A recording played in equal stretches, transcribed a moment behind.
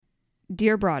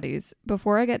Dear Broadies,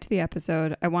 before I get to the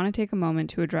episode, I want to take a moment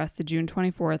to address the June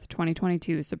 24th,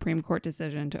 2022 Supreme Court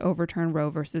decision to overturn Roe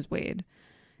v. Wade.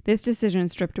 This decision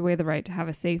stripped away the right to have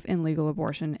a safe and legal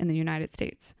abortion in the United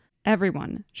States.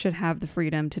 Everyone should have the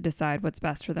freedom to decide what's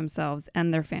best for themselves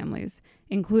and their families,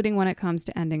 including when it comes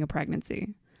to ending a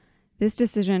pregnancy. This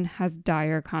decision has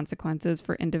dire consequences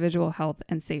for individual health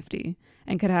and safety,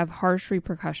 and could have harsh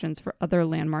repercussions for other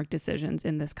landmark decisions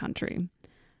in this country.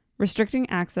 Restricting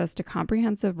access to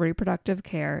comprehensive reproductive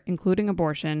care, including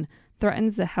abortion,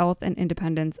 threatens the health and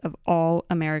independence of all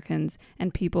Americans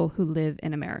and people who live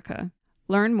in America.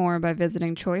 Learn more by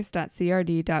visiting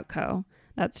choice.crd.co.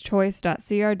 That's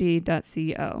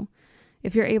choice.crd.co.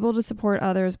 If you're able to support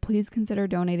others, please consider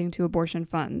donating to abortion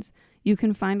funds. You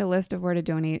can find a list of where to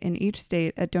donate in each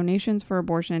state at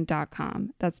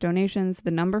donationsforabortion.com. That's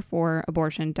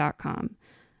donations4abortion.com.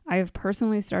 I have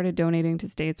personally started donating to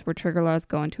states where trigger laws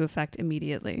go into effect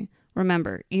immediately.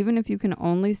 Remember, even if you can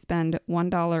only spend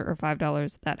 $1 or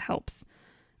 $5, that helps.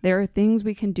 There are things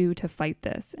we can do to fight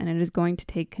this, and it is going to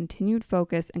take continued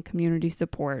focus and community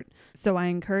support. So I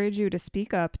encourage you to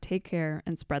speak up, take care,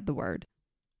 and spread the word.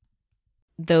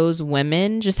 Those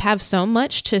women just have so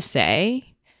much to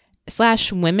say,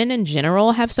 / women in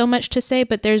general have so much to say,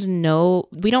 but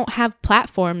we don't have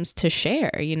platforms to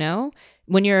share, you know?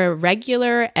 When you're a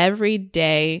regular,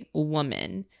 everyday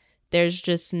woman, there's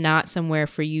just not somewhere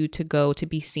for you to go to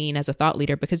be seen as a thought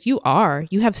leader, because you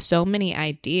have so many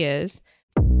ideas.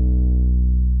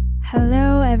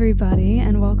 Hello, everybody,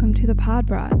 and welcome to the Pod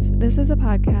Broads. This is a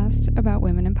podcast about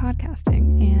women in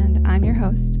podcasting, and I'm your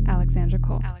host, Alexandra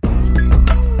Cole.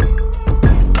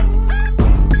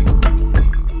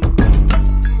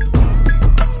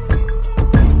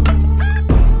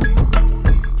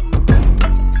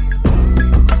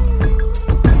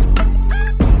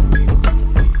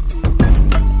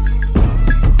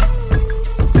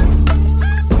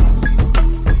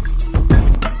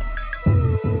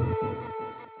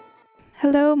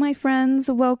 Hello, my friends.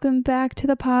 Welcome back to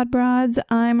the Pod Broads.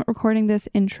 I'm recording this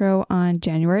intro on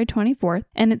January 24th,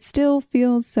 and it still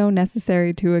feels so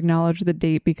necessary to acknowledge the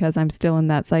date because I'm still in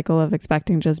that cycle of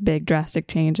expecting just big, drastic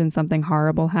change and something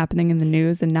horrible happening in the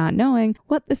news and not knowing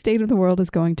what the state of the world is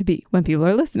going to be when people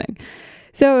are listening.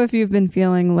 So if you've been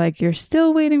feeling like you're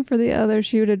still waiting for the other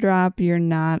shoe to drop, you're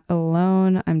not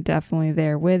alone. I'm definitely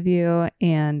there with you.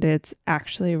 And it's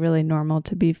actually really normal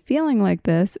to be feeling like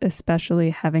this,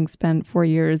 especially having spent 4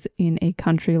 years in a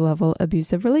country-level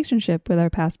abusive relationship with our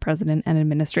past president and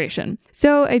administration.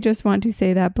 So I just want to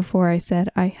say that before I said,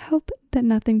 I hope that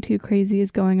nothing too crazy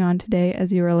is going on today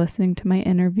as you are listening to my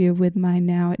interview with my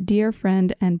now dear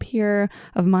friend and peer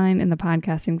of mine in the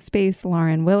podcasting space,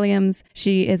 Lauren Williams.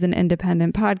 She is an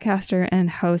independent podcaster and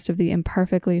host of the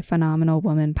Imperfectly Phenomenal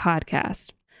Woman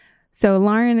podcast. So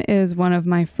Lauren is one of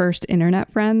my first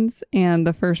internet friends and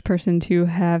the first person to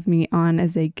have me on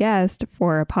as a guest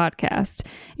for a podcast.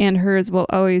 And hers will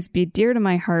always be dear to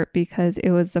my heart because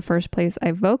it was the first place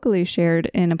I vocally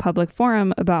shared in a public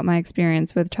forum about my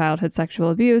experience with childhood sexual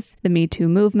abuse, the Me Too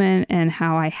movement, and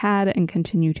how I had and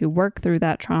continue to work through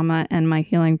that trauma and my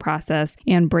healing process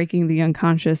and breaking the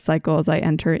unconscious cycles I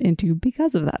enter into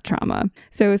because of that trauma.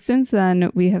 So since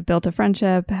then, we have built a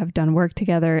friendship, have done work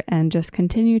together, and just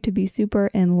continue to be super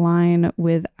in line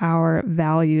with our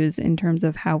values in terms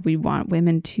of how we want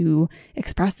women to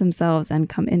express themselves and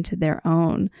come into their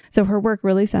own. So her work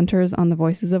really centers on the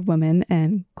voices of women,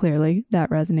 and clearly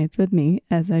that resonates with me,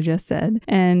 as I just said,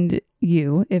 and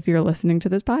you if you're listening to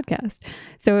this podcast.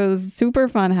 So it was super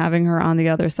fun having her on the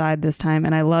other side this time,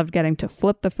 and I loved getting to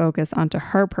flip the focus onto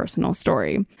her personal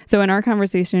story. So in our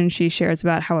conversation, she shares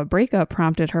about how a breakup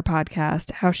prompted her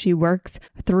podcast, how she works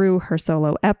through her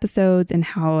solo episodes, and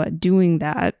how doing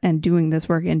that and doing this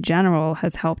work in general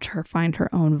has helped her find her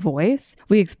own voice.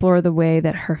 We explore the way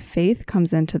that her faith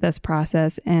comes into this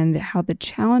process and how the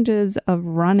challenges of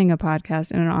running a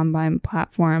podcast in an online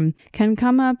platform can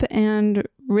come up and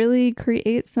really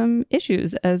create some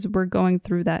issues as we're going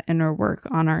through that inner work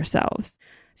on ourselves.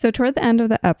 So toward the end of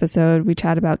the episode, we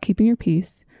chat about keeping your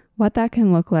peace, what that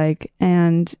can look like,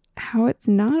 and how it's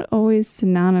not always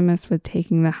synonymous with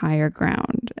taking the higher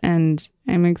ground. And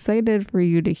I'm excited for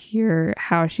you to hear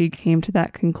how she came to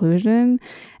that conclusion,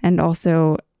 and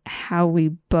also how we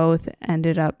both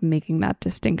ended up making that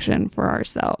distinction for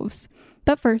ourselves.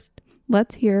 But first,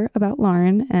 let's hear about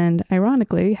Lauren, and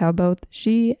ironically, how both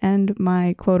she and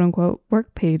my quote-unquote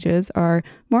work pages are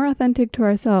more authentic to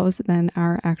ourselves than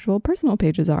our actual personal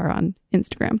pages are on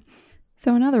Instagram.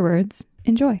 So in other words,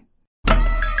 enjoy.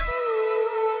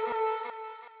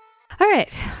 All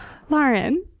right,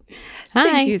 Lauren. Hi.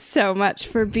 Thank you so much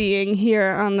for being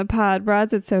here on the Pod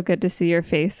Broads. It's so good to see your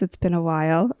face. It's been a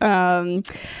while.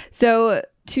 So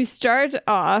to start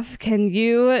off, can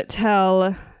you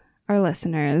tell our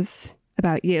listeners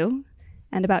about you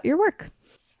and about your work?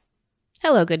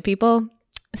 Hello, good people.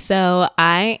 So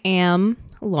I am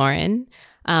Lauren.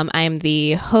 I am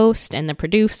the host and the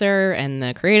producer and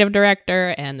the creative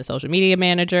director and the social media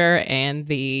manager and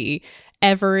the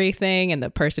everything and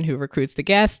the person who recruits the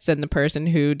guests and the person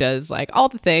who does like all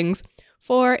the things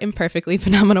for Imperfectly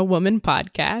Phenomenal Woman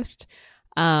podcast.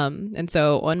 And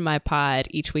so on my pod,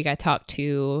 each week I talk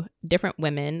to different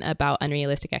women about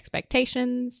unrealistic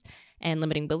expectations and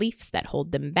limiting beliefs that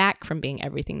hold them back from being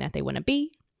everything that they want to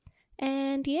be.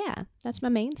 And yeah, that's my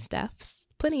main stuff.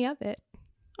 Plenty of it.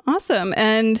 Awesome.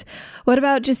 And what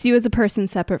about just you as a person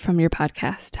separate from your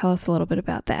podcast? Tell us a little bit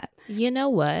about that. You know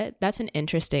what? That's an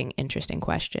interesting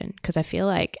question because I feel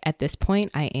like at this point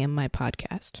I am my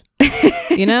podcast,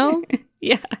 you know?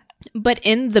 Yeah. But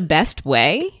in the best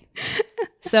way.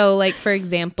 So like, for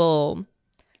example,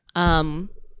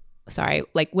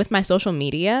 like with my social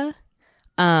media,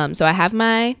 so I have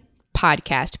my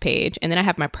podcast page and then I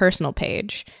have my personal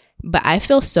page. But I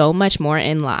feel so much more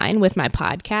in line with my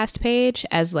podcast page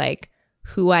as like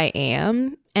who I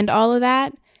am and all of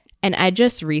that. And I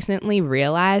just recently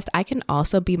realized I can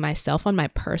also be myself on my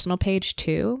personal page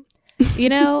too, you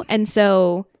know? And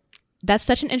so that's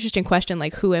such an interesting question.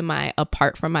 Like, who am I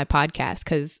apart from my podcast?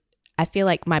 Because I feel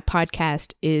like my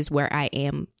podcast is where I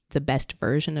am the best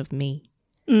version of me.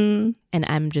 And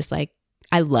I'm just like,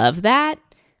 I love that.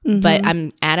 But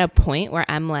I'm at a point where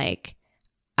I'm like,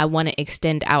 I want to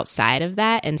extend outside of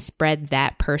that and spread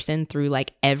that person through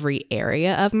like every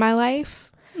area of my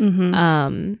life.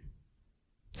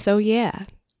 So yeah,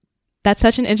 that's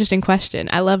such an interesting question.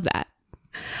 I love that.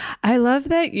 I love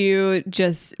that you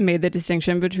just made the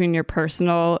distinction between your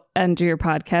personal and your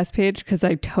podcast page because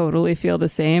I totally feel the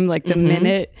same. Like the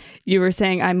minute you were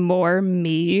saying I'm more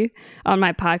me on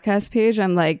my podcast page,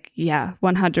 I'm like, yeah,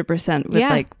 100% with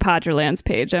like Podgerland's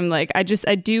page. I'm like, I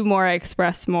do more, I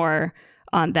express more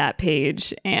on that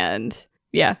page. And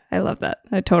yeah, I love that.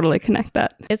 I totally connect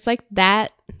that. It's like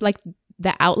that, like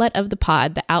the outlet of the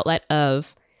pod, the outlet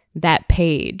of that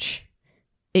page,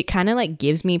 it kind of like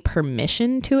gives me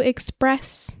permission to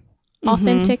express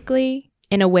authentically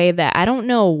in a way that I don't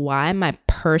know why my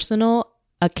personal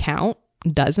account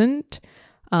doesn't.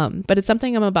 But it's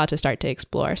something I'm about to start to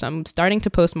explore. So I'm starting to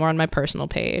post more on my personal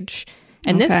page.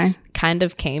 And this kind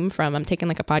of came from, I'm taking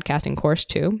like a podcasting course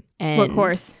too. And what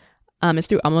course? It's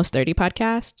through Almost 30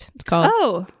 podcast. It's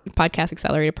called Podcast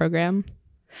Accelerator Program.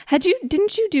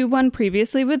 Didn't you do one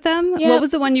previously with them? Yep. What was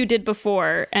the one you did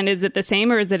before? And is it the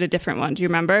same or is it a different one? Do you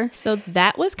remember? So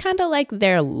that was kind of like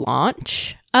their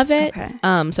launch of it.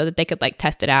 So that they could like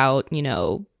test it out, you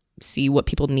know, see what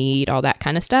people need, all that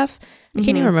kind of stuff. I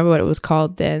can't even remember what it was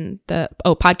called then.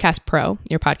 Podcast Pro,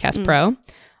 your Podcast Pro.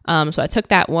 So I took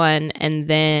that one and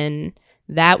then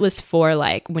that was for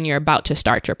like when you're about to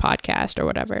start your podcast or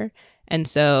whatever. And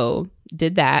so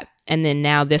did that. And then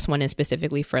now this one is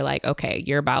specifically for like, okay,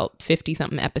 you're about 50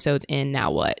 something episodes in,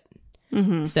 now what?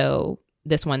 So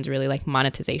this one's really like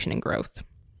monetization and growth.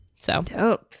 So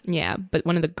dope. Yeah. But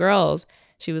one of the girls,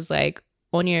 she was like,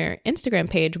 on your Instagram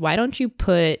page, why don't you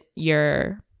put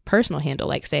your personal handle,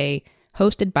 like say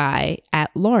hosted by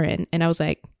 @Lauren? And I was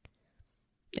like,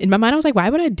 in my mind, I was like, why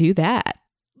would I do that?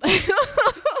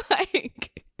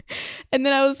 And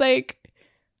then I was like,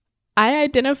 I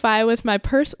identify with my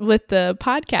with the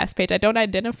podcast page. I don't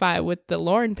identify with the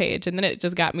Lauren page. And then it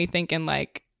just got me thinking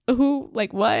like, who,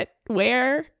 like what,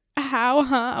 where, how,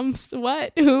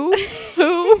 what, who?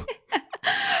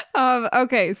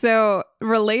 Okay. So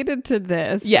related to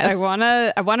this, yes, I want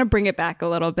to bring it back a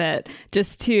little bit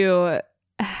just to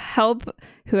help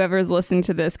whoever's listening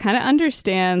to this kind of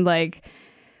understand like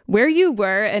where you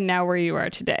were and now where you are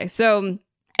today. So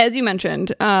as you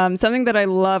mentioned, something that I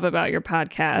love about your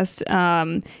podcast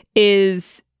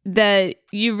is that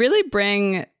you really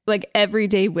bring like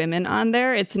everyday women on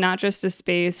there. It's not just a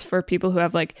space for people who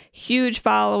have like huge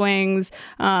followings,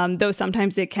 though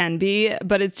sometimes it can be,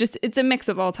 but it's a mix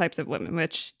of all types of women,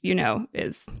 which, you know,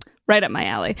 is right up my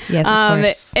alley. Yes, of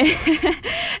course.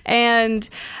 And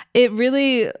it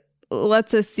really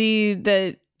lets us see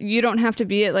that you don't have to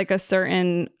be at like a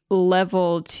certain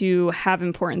level to have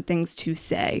important things to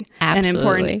say. Absolutely. And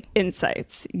important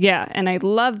insights. Yeah. And I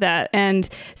love that. And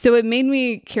so it made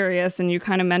me curious, and you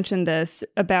kind of mentioned this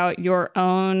about your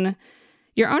own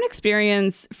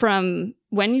experience from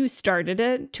when you started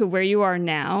it to where you are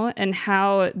now and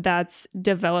how that's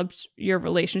developed your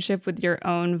relationship with your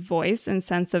own voice and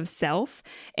sense of self.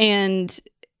 And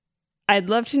I'd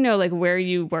love to know like where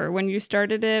you were when you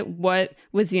started it. What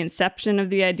was the inception of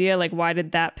the idea? Like why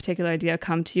did that particular idea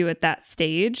come to you at that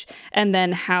stage? And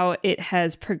then how it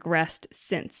has progressed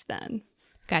since then.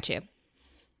 Gotcha.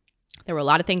 There were a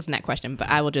lot of things in that question, but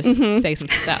I will just say some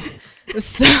stuff.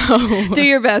 So do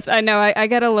your best. I know I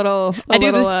get a little I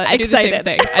do the excited. same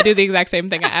thing. I do the exact same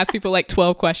thing. I ask people like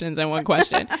 12 questions in one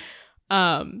question.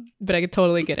 But I could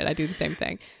totally get it. I do the same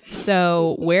thing.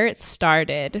 So where it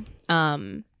started,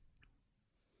 I'd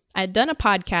done a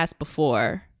podcast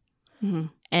before,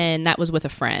 and that was with a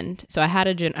friend. So I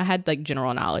had like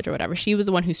general knowledge or whatever. She was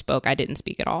the one who spoke. I didn't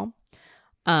speak at all.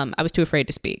 I was too afraid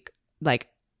to speak.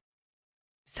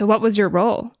 So what was your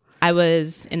role? I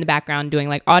was in the background doing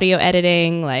like audio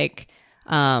editing, like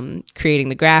creating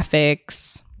the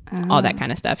graphics, all that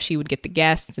kind of stuff. She would get the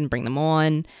guests and bring them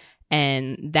on.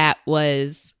 And that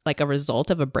was like a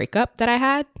result of a breakup that I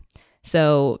had.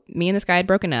 So me and this guy had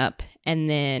broken up. And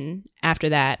then after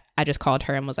that, I just called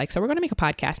her and was like, so we're going to make a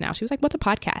podcast now. She was like, what's a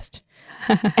podcast?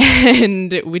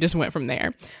 And we just went from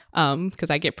there because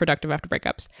I get productive after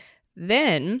breakups.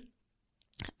 Then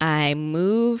I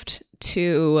moved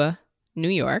to New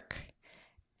York,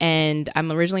 and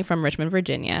I'm originally from Richmond,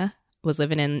 Virginia, was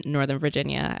living in Northern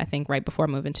Virginia, I think right before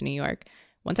moving to New York.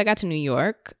 Once I got to New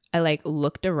York, I like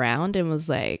looked around and was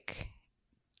like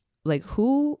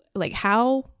who, like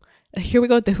how, here we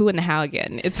go with the who and the how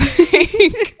again. It's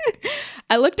like,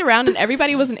 I looked around and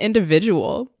everybody was an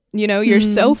individual. You know, you're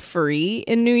so free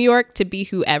in New York to be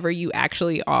whoever you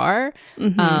actually are.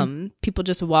 People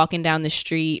just walking down the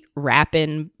street,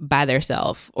 rapping by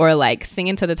themselves, or like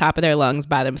singing to the top of their lungs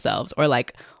by themselves, or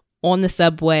like on the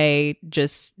subway,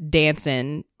 just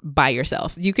dancing by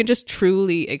yourself. You can just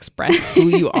truly express who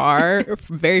you are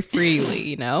very freely,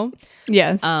 you know?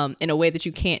 Yes. In a way that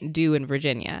you can't do in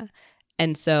Virginia.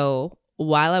 And so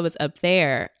while I was up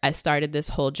there, I started this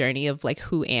whole journey of like,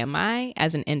 who am I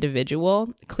as an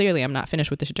individual? Clearly, I'm not finished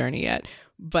with this journey yet.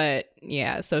 But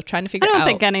yeah, so trying to figure out. I don't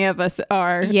think any of us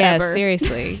are. Yeah, ever.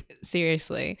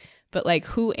 seriously. But like,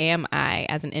 who am I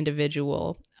as an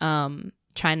individual?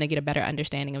 Trying to get a better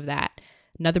understanding of that.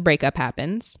 Another breakup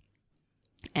happens.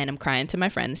 And I'm crying to my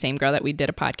friend, the same girl that we did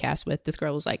a podcast with. This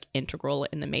girl was like integral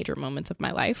in the major moments of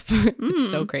my life.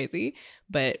 It's so crazy.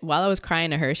 But while I was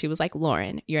crying to her, she was like,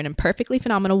 Lauren, you're an imperfectly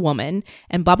phenomenal woman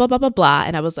and blah, blah, blah, blah, blah.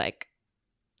 And I was like,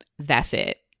 that's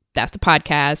it. That's the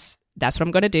podcast. That's what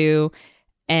I'm going to do.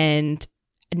 And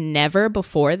never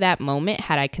before that moment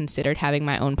had I considered having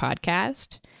my own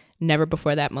podcast. Never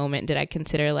before that moment did I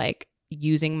consider like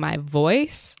using my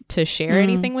voice to share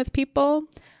anything with people.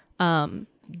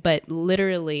 But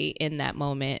literally in that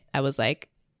moment, I was like,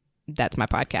 that's my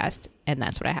podcast and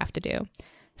that's what I have to do.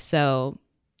 So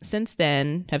since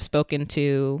then, I've spoken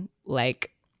to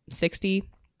like 60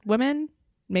 women,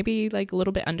 maybe like a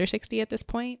little bit under 60 at this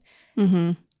point.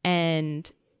 And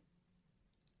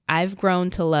I've grown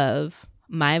to love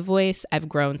my voice. I've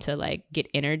grown to like get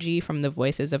energy from the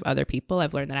voices of other people.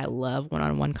 I've learned that I love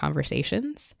one-on-one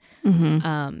conversations.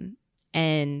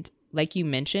 And like you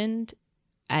mentioned,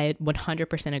 I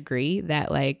 100% agree that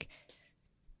like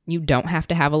you don't have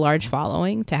to have a large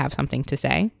following to have something to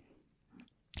say.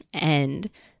 And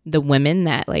the women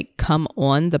that like come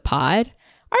on the pod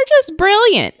are just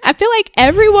brilliant. I feel like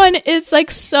everyone is like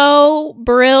so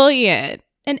brilliant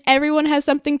and everyone has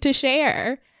something to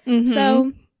share.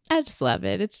 So I just love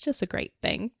it. It's just a great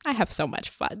thing. I have so much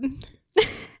fun.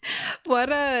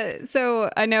 So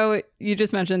I know you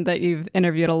just mentioned that you've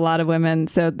interviewed a lot of women,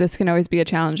 so this can always be a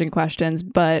challenging question,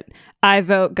 but I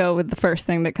vote go with the first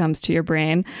thing that comes to your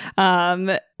brain.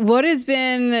 What has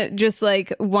been just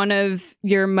like one of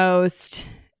your most,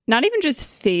 not even just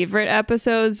favorite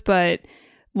episodes, but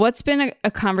what's been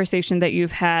a conversation that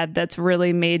you've had that's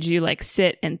really made you like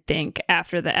sit and think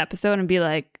after the episode and be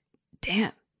like,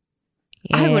 damn.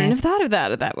 Yeah. I wouldn't have thought of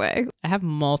that way. I have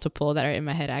multiple that are in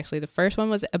my head, actually. The first one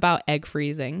was about egg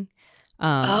freezing.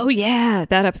 Oh, yeah.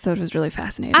 That episode was really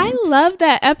fascinating. I love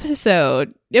that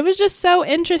episode. It was just so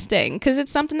interesting because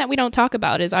it's something that we don't talk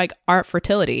about is like art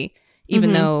fertility,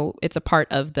 even though it's a part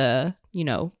of the, you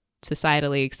know,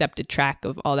 societally accepted track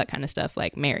of all that kind of stuff,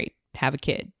 like married, have a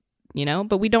kid, you know,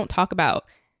 but we don't talk about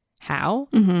how.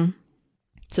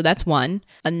 So that's one.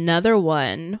 Another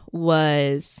one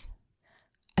was,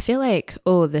 I feel like,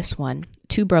 this one,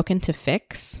 Too Broken to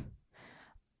Fix.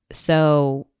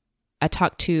 So I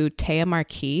talked to Taya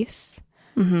Marquise,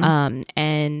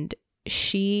 and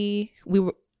she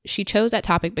chose that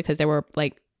topic because there were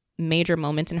like major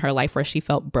moments in her life where she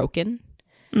felt broken.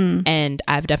 And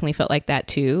I've definitely felt like that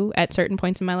too at certain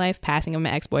points in my life. Passing of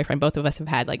my ex-boyfriend, both of us have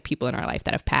had like people in our life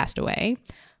that have passed away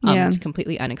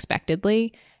completely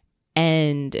unexpectedly.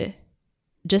 And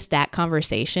just that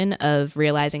conversation of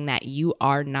realizing that you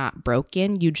are not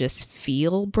broken, you just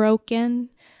feel broken,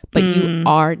 but you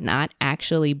are not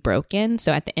actually broken.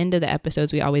 So at the end of the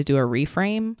episodes, we always do a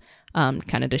reframe,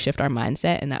 kind of to shift our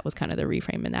mindset. And that was kind of the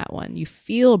reframe in that one. You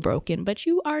feel broken, but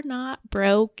you are not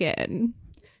broken.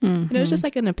 And it was just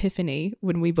like an epiphany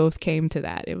when we both came to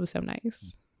that. It was so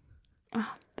nice.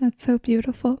 Oh, that's so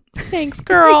beautiful. Thanks,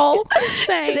 girl.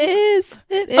 Thanks.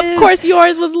 It is. Of course,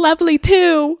 yours was lovely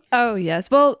too. Oh,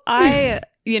 yes. Well,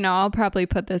 I'll probably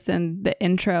put this in the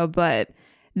intro, but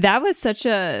that was such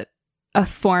a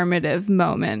formative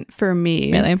moment for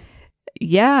me. Really?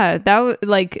 Yeah. That was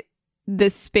like the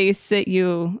space that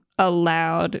you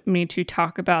allowed me to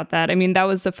talk about that. I mean, that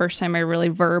was the first time I really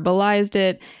verbalized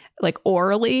it, like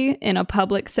orally in a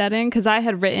public setting, because I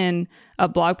had written a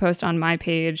blog post on my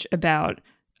page about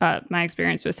my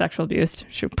experience with sexual abuse.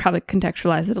 Should probably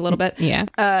contextualize it a little bit. Yeah.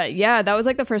 That was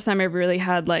like the first time I really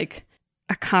had like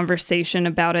a conversation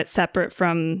about it, separate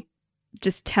from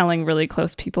just telling really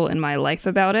close people in my life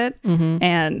about it.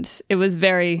 And it was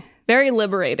very, very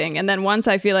liberating. And then once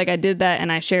I feel like I did that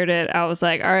and I shared it, I was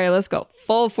like, all right, let's go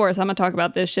full force. I'm gonna talk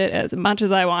about this shit as much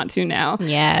as I want to now.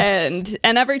 Yes.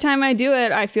 And every time I do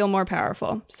it, I feel more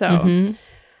powerful. So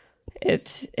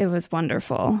it was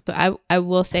wonderful. So I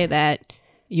will say that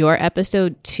your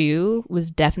episode 2 was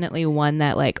definitely one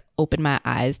that like opened my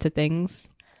eyes to things.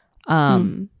 I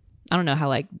don't know how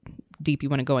like deep you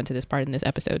want to go into this part in this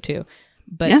episode too,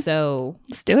 but so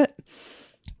let's do it.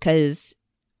 Because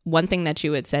one thing that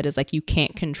you had said is like you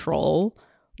can't control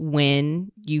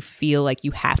when you feel like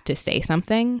you have to say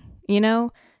something, you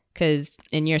know, because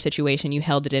in your situation you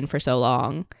held it in for so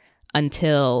long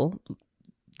until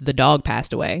the dog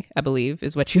passed away, I believe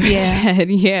is what you had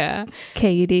said. Yeah.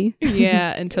 Katie.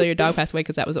 Yeah. Until your dog passed away,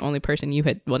 because that was the only person you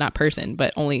had, well, not person,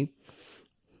 but only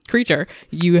creature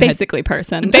you had. Basically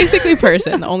person,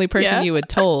 the only person you had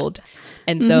told.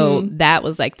 And so that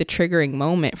was like the triggering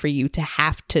moment for you to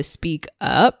have to speak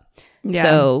up. Yeah.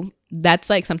 So that's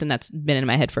like something that's been in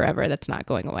my head forever. That's not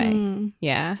going away.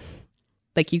 Yeah.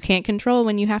 Like you can't control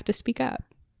when you have to speak up.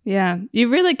 Yeah, you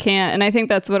really can't. And I think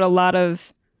that's what a lot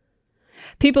of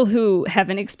people who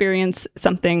haven't experienced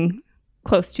something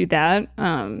close to that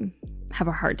have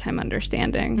a hard time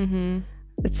understanding.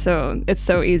 It's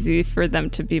so easy for them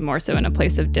to be more so in a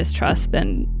place of distrust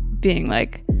than being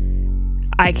like,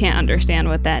 I can't understand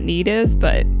what that need is,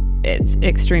 but it's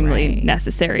extremely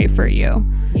necessary for you.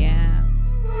 Yeah.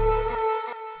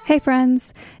 Hey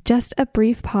friends, just a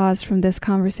brief pause from this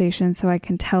conversation so I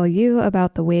can tell you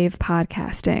about The Wave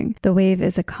Podcasting. The Wave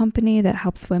is a company that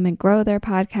helps women grow their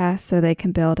podcasts so they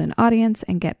can build an audience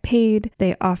and get paid.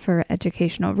 They offer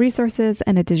educational resources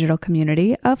and a digital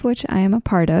community, of which I am a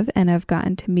part of, and have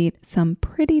gotten to meet some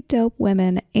pretty dope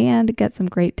women and get some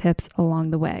great tips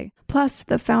along the way. Plus,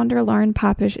 the founder, Lauren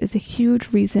Popish, is a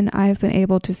huge reason I've been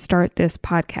able to start this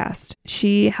podcast.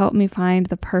 She helped me find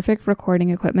the perfect recording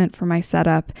equipment for my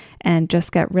setup and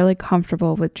just get really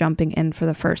comfortable with jumping in for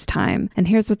the first time. And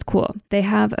here's what's cool. They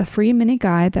have a free mini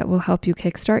guide that will help you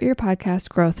kickstart your podcast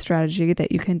growth strategy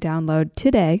that you can download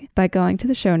today by going to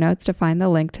the show notes to find the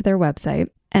link to their website.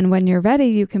 And when you're ready,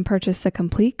 you can purchase the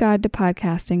complete guide to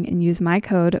podcasting and use my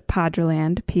code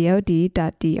PODRALAND,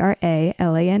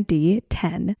 POD.DRALAND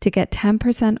 10 to get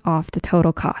 10% off the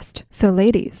total cost. So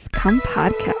ladies, come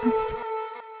podcast.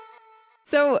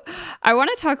 So I want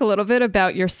to talk a little bit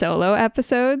about your solo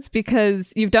episodes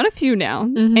because you've done a few now.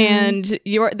 And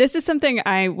this is something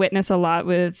I witness a lot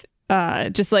with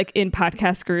just like in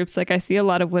podcast groups. Like I see a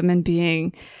lot of women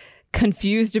being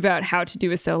confused about how to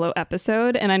do a solo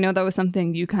episode. And I know that was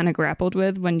something you kind of grappled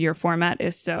with when your format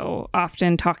is so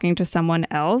often talking to someone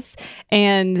else.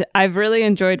 And I've really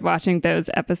enjoyed watching those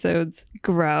episodes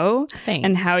grow. Thanks.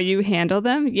 And how you handle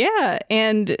them. Yeah.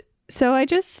 And so I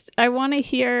want to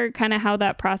hear kind of how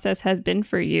that process has been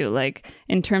for you, like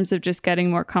in terms of just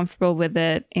getting more comfortable with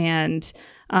it and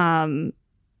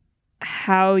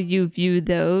how you view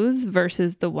those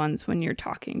versus the ones when you're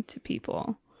talking to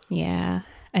people. Yeah.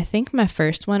 I think my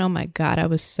first one, oh my God, I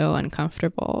was so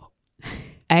uncomfortable.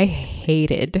 I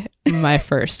hated my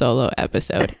first solo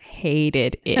episode.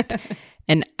 Hated it.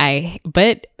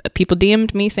 But people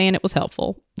DM'd me saying it was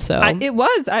helpful. So it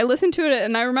was. I listened to it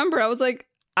and I remember I was like,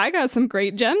 I got some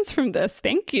great gems from this.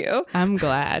 Thank you. I'm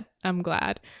glad.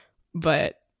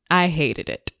 But I hated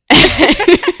it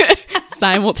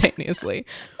simultaneously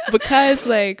because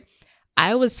like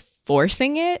I was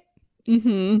forcing it.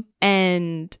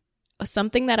 And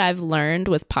something that I've learned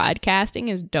with podcasting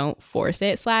is don't force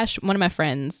it. / one of my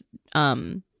friends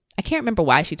I can't remember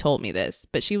why she told me this,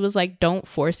 but she was like, don't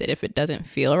force it if it doesn't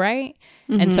feel right.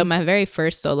 And so my very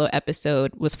first solo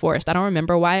episode was forced. I don't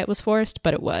remember why it was forced,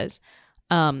 but it was.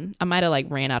 I might have like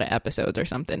ran out of episodes or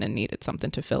something and needed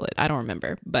something to fill it. I don't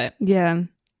remember, but yeah,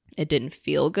 it didn't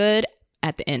feel good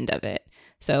at the end of it.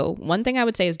 So one thing I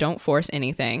would say is don't force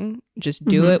anything. Just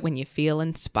do it when you feel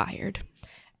inspired.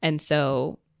 And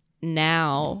so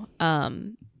now,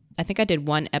 I think I did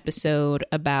one episode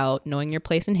about knowing your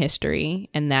place in history,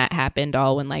 and that happened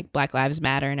all when like Black Lives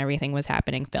Matter and everything was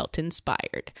happening, felt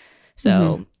inspired.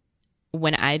 So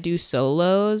when I do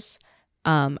solos,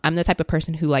 I'm the type of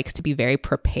person who likes to be very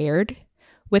prepared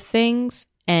with things.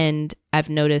 And I've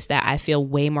noticed that I feel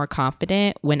way more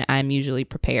confident when I'm usually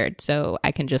prepared. So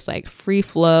I can just like free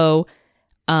flow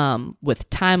with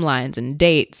timelines and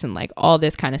dates and like all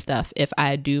this kind of stuff if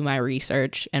I do my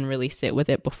research and really sit with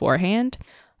it beforehand.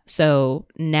 So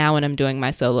now when I'm doing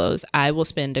my solos, I will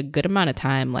spend a good amount of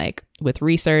time like with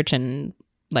research and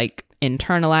like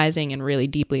internalizing and really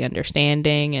deeply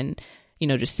understanding and, you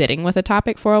know, just sitting with a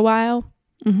topic for a while.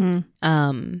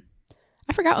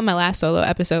 I forgot what my last solo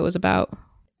episode was about.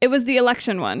 It was the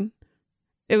election one.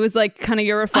 It was like kind of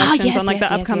your reflections on like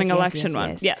the upcoming election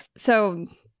one. Yes. So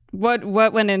what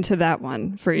went into that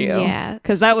one for you? Yeah.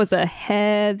 Because that was a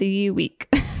heavy week.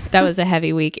 That was a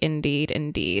heavy week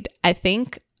indeed. I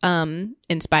think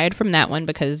inspired from that one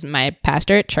because my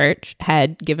pastor at church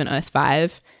had given us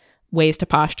 5 ways to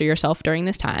posture yourself during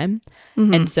this time.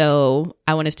 And so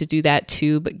I wanted to do that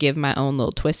too, but give my own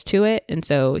little twist to it. And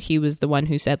so he was the one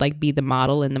who said like, be the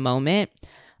model in the moment.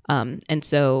 And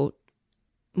so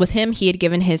with him, he had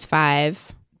given his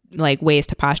 5 like ways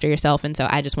to posture yourself. And so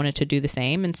I just wanted to do the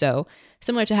same. And so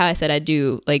similar to how I said I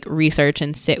do like research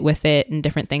and sit with it and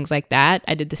different things like that,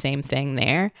 I did the same thing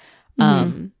there.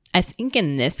 I think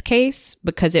in this case,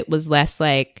 because it was less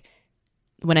like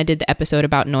when I did the episode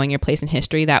about knowing your place in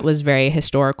history, that was very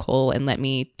historical and let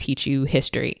me teach you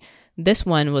history. This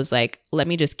one was like, let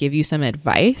me just give you some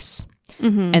advice.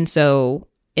 And so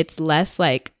it's less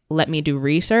like, let me do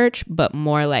research, but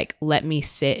more like, let me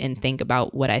sit and think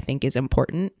about what I think is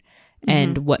important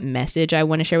and what message I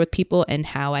want to share with people and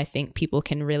how I think people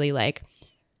can really like,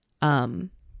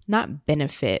 not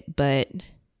benefit, but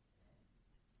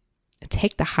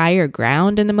take the higher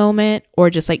ground in the moment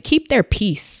or just like keep their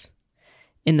peace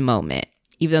in the moment,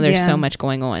 even though there's so much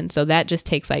going on. So that just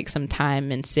takes like some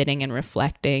time and sitting and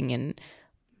reflecting and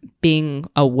being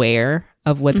aware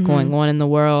of what's going on in the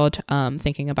world,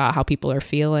 thinking about how people are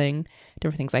feeling,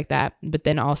 different things like that. But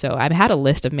then also I've had a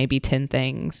list of maybe 10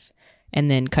 things and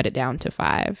then cut it down to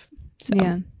 5.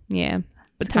 So yeah.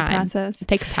 But it's time, a process. It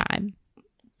takes time.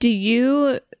 Do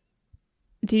you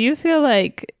feel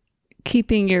like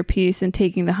keeping your peace and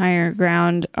taking the higher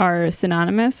ground are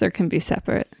synonymous or can be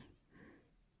separate?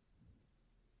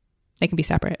 They can be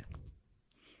separate.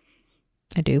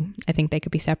 I do. I think they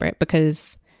could be separate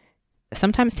because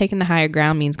sometimes taking the higher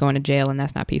ground means going to jail and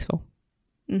that's not peaceful.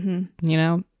 You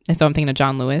know? And so I'm thinking of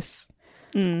John Lewis.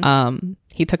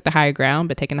 He took the higher ground,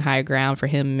 but taking the higher ground for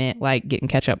him meant like getting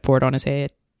ketchup poured on his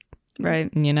head. Right.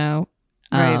 You know?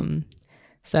 Right.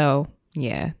 So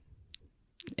yeah,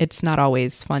 it's not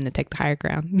always fun to take the higher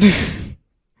ground.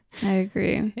 I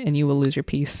agree. And you will lose your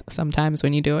peace sometimes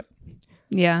when you do it.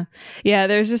 Yeah.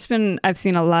 There's just been, I've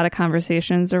seen a lot of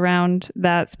conversations around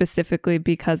that specifically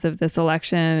because of this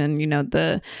election and, you know,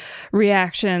 the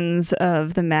reactions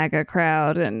of the MAGA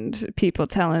crowd and people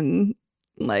telling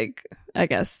like, I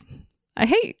guess, I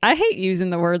hate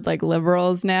using the word like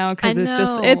liberals now because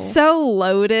it's so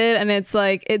loaded and it's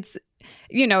like, it's,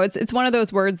 you know, it's one of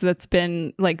those words that's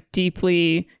been like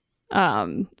deeply,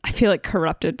 I feel like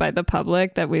corrupted by the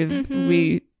public that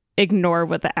we ignore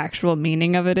what the actual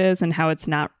meaning of it is and how it's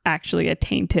not actually a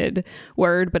tainted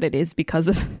word, but it is because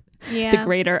of the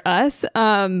greater us.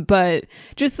 But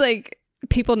just like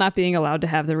people not being allowed to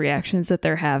have the reactions that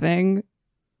they're having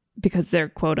because they're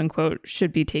quote unquote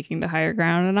should be taking the higher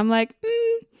ground. And I'm like,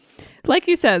 like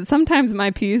you said, sometimes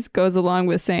my piece goes along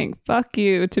with saying fuck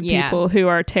you to people who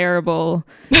are terrible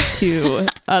to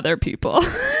other people.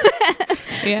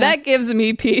 That gives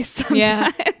me peace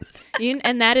sometimes.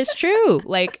 And that is true.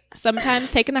 Like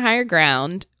sometimes taking the higher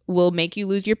ground will make you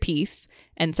lose your peace.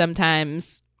 And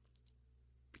sometimes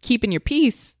keeping your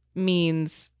peace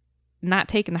means not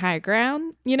taking the higher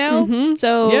ground, you know?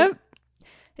 So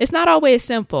it's not always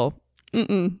simple.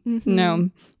 No.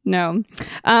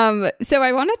 So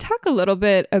I want to talk a little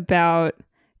bit about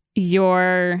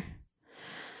your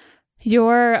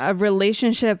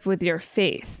relationship with your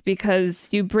faith because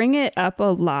you bring it up a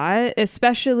lot,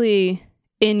 especially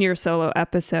in your solo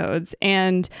episodes.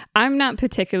 And I'm not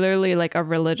particularly like a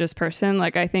religious person.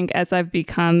 Like, I think as I've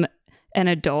become an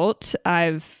adult,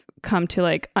 I've come to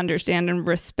like understand and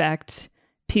respect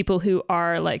people who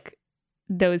are like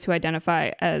those who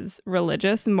identify as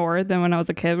religious more than when I was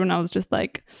a kid, when I was just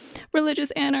like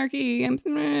religious anarchy,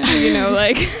 you know,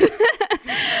 like,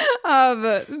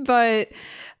 but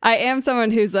I am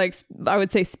someone who's like, I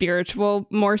would say spiritual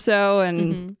more so.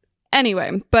 And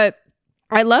anyway, but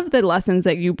I love the lessons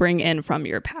that you bring in from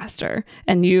your pastor,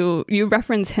 and you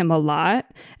reference him a lot,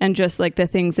 and just like the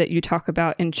things that you talk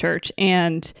about in church.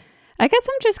 And I guess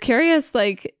I'm just curious,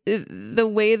 like the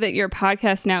way that your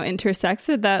podcast now intersects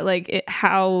with that, like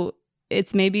how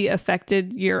it's maybe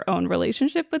affected your own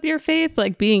relationship with your faith,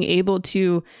 like being able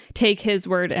to take his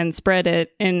word and spread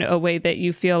it in a way that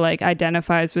you feel like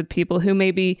identifies with people who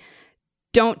maybe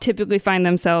don't typically find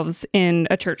themselves in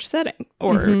a church setting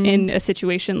or in a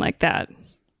situation like that.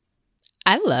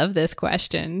 I love this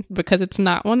question because it's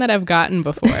not one that I've gotten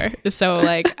before. So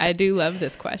like, I do love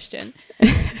this question.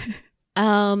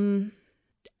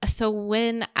 So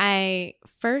when I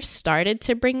first started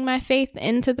to bring my faith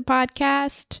into the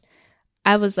podcast,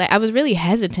 I was really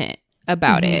hesitant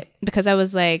about it, because I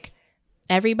was like,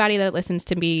 everybody that listens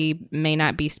to me may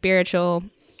not be spiritual.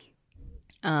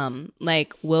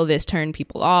 Like, will this turn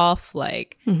people off?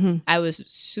 Like, I was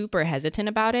super hesitant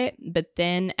about it. But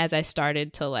then as I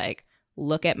started to like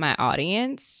look at my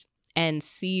audience and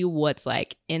see what's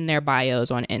like in their bios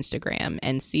on Instagram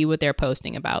and see what they're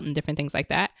posting about and different things like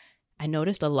that, I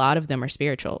noticed a lot of them are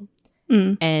spiritual.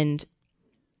 And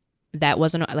that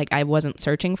wasn't like, I wasn't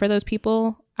searching for those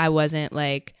people. I wasn't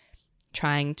like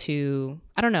trying to,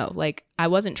 I don't know, like I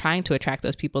wasn't trying to attract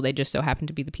those people. They just so happen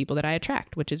to be the people that I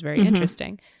attract, which is very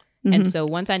interesting. And so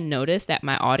once I noticed that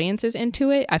my audience is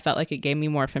into it, I felt like it gave me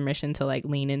more permission to like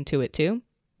lean into it too.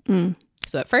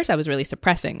 So at first I was really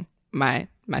suppressing my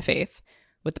faith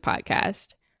with the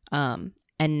podcast. And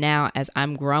now as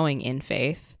I'm growing in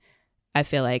faith, I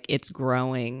feel like it's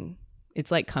growing. It's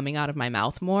like coming out of my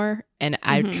mouth more. And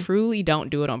I truly don't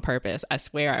do it on purpose. I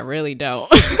swear I really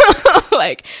don't.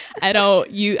 Like I don't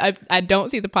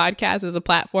see the podcast as a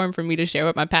platform for me to share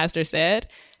what my pastor said.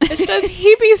 It's just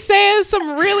he be saying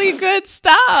some really good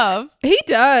stuff. He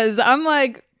does. I'm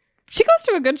like, she goes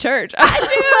to a good church. I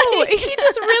do. Like, he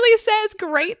just really says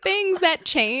great things that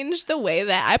change the way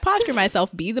that I posture myself,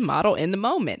 be the model in the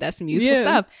moment. That's some useful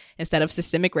stuff. Instead of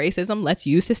systemic racism, let's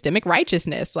use systemic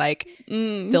righteousness. Like,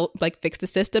 fix the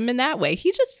system in that way.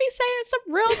 He just be saying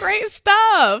some real great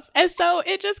stuff. And so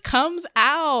it just comes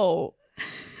out.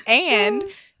 And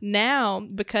now,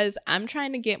 because I'm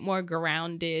trying to get more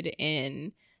grounded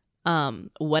in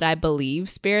what I believe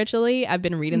spiritually, I've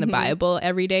been reading the Bible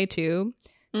every day too.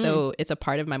 So it's a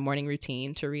part of my morning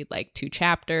routine to read like 2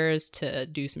 chapters, to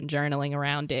do some journaling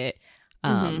around it.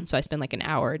 So I spend like an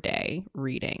hour a day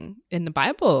reading. In the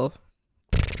Bible,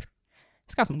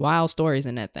 it's got some wild stories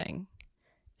in that thing.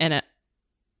 And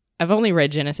I've only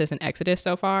read Genesis and Exodus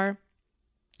so far.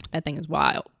 That thing is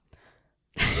wild.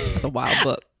 It's a wild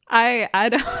book. I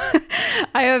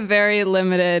have very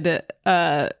limited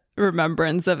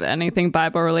remembrance of anything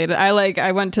Bible related.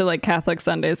 I went to like Catholic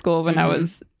Sunday school when I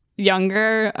was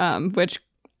younger, which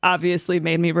obviously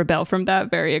made me rebel from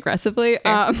that very aggressively.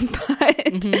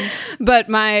 But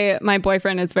my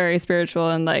boyfriend is very spiritual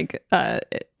and like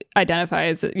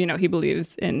identifies, you know, he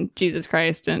believes in Jesus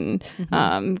Christ and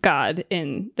God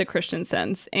in the Christian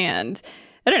sense. And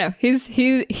I don't know,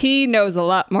 he knows a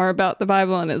lot more about the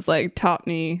Bible and has like taught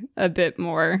me a bit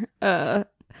more, or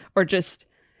just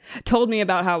told me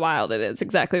about how wild it is.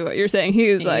 Exactly what you're saying.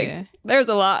 He was like, there's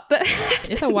a lot.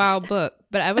 It's a wild book.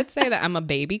 But I would say that I'm a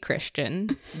baby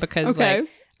Christian because like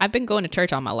I've been going to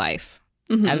church all my life.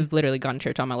 I've literally gone to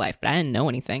church all my life, but I didn't know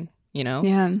anything, you know?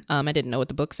 Yeah. I didn't know what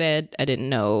the book said. I didn't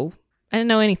know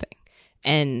anything.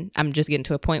 And I'm just getting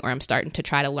to a point where I'm starting to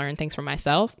try to learn things for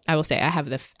myself. I will say I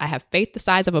have faith the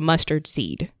size of a mustard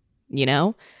seed, you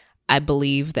know? I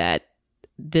believe that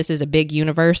this is a big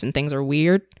universe and things are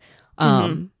weird.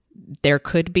 There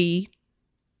could be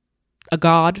a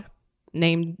God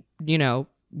named, you know,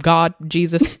 God,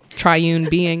 Jesus, triune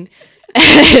being.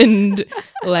 And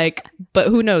like, but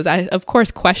who knows? I, of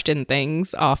course, question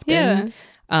things often. Yeah.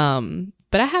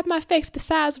 But I have my faith the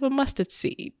size of a mustard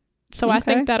seed. So I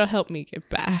think that'll help me get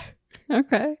back.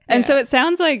 Okay. And so it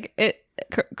sounds like,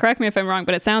 correct me if I'm wrong,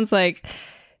 but it sounds like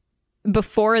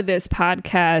before this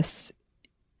podcast,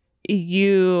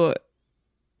 you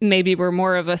maybe were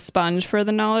more of a sponge for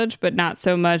the knowledge, but not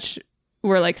so much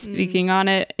were like speaking on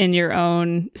it in your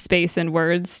own space and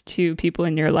words to people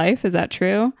in your life. Is that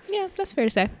true? Yeah, that's fair to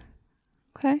say.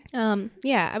 Okay.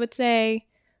 Yeah, I would say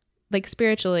like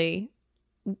spiritually,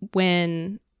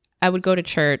 when I would go to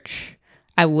church,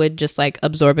 I would just like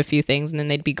absorb a few things and then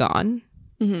they'd be gone.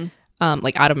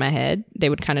 Like out of my head. They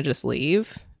would kind of just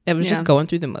leave. It was just going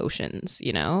through the motions,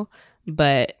 you know?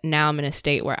 But now I'm in a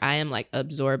state where I am like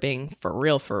absorbing for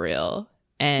real,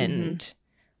 and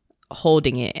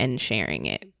holding it and sharing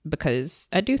it, because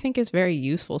I do think it's very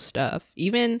useful stuff.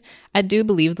 Even I do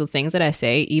believe the things that I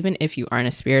say, even if you aren't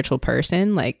a spiritual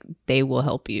person, like they will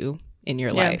help you in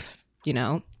your life, you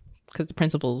know, because the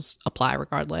principles apply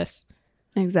regardless.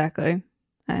 Exactly.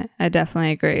 I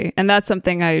definitely agree. And that's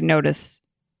something I notice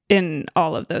in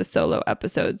all of those solo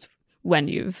episodes when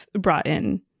you've brought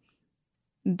in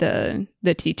the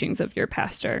teachings of your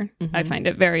pastor. I find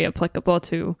it very applicable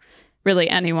to really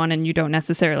anyone, and you don't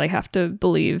necessarily have to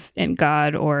believe in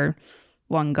God or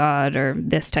one God or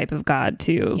this type of God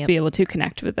to be able to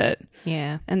connect with it.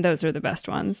 Yeah. And those are the best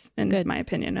ones, in my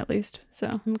opinion, at least. So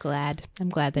I'm glad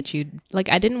that you, like,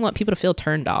 I didn't want people to feel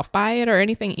turned off by it or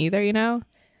anything either, you know?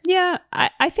 Yeah,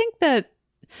 I think that,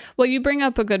 well, you bring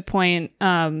up a good point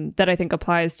that I think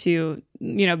applies to,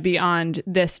 you know, beyond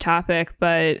this topic,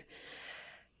 but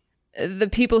the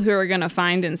people who are going to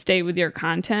find and stay with your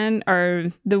content are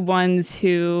the ones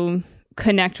who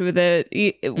connect with it,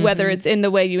 whether it's in the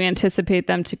way you anticipate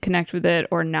them to connect with it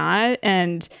or not.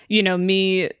 And, you know,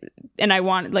 me, and I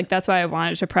want, like, that's why I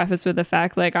wanted to preface with the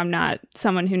fact, like, I'm not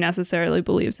someone who necessarily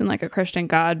believes in like a Christian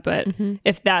God, but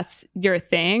if that's your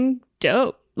thing,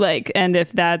 dope. Like, and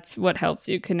if that's what helps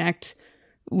you connect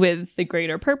with the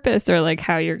greater purpose, or like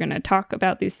how you're going to talk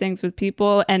about these things with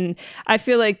people. And I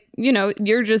feel like, you know,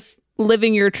 you're just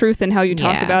living your truth and how you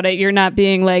talk about it. You're not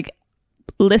being like,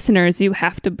 listeners, you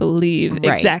have to believe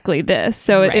exactly this.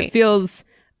 So it feels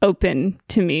open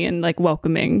to me and like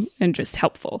welcoming and just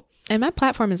helpful. And my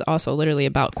platform is also literally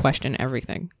about question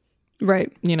everything.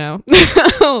 Right. You know,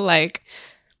 like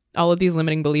all of these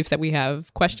limiting beliefs that we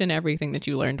have, question everything that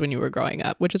you learned when you were growing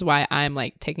up, which is why I'm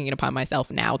like taking it upon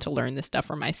myself now to learn this stuff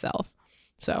for myself.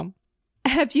 So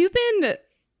have you been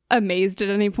amazed at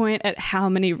any point at how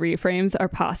many reframes are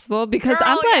possible? Because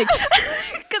I'm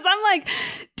like,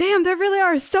 damn, there really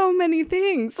are so many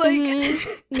things. Like,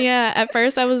 yeah, at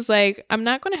first I was like, I'm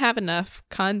not going to have enough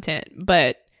content,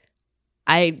 but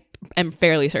I am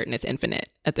fairly certain it's infinite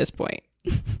at this point.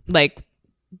 Like,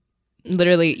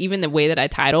 literally, even the way that I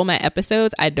title my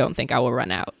episodes, I don't think I will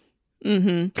run out.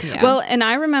 Yeah. Well, and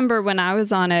I remember when I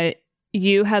was on it,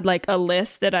 you had like a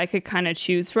list that I could kind of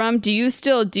choose from. Do you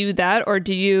still do that, or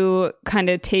do you kind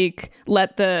of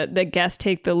let the guest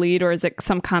take the lead, or is it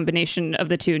some combination of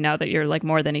the two now that you're like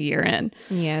more than a year in?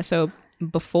 Yeah. So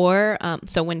before,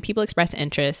 so when people express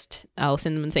interest, I'll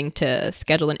send them a thing to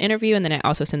schedule an interview, and then I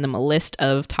also send them a list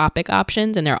of topic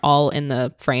options, and they're all in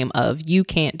the frame of, you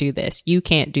can't do this, you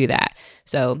can't do that.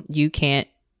 So you can't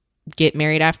get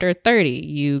married after 30,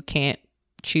 you can't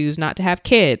choose not to have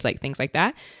kids, like things like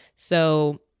that.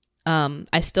 So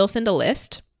I still send a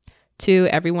list to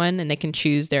everyone, and they can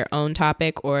choose their own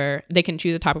topic, or they can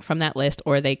choose a topic from that list,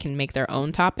 or they can make their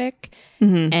own topic.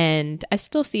 And I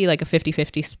still see like a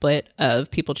 50-50 split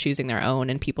of people choosing their own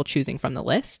and people choosing from the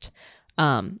list.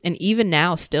 And even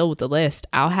now, still with the list,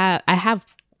 I have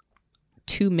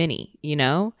too many, you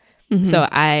know? So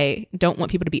I don't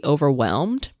want people to be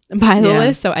overwhelmed by the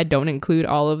list, so I don't include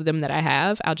all of them that I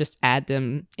have. I'll just add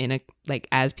them in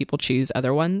as people choose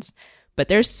other ones. But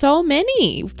there's so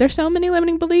many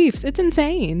limiting beliefs. It's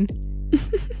insane.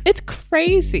 It's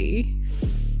crazy.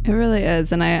 It really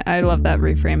is. And I love that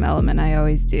reframe element. I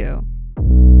always do.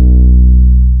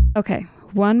 Okay,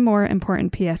 one more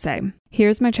important PSA.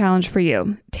 Here's my challenge for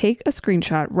you. Take a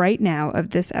screenshot right now of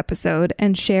this episode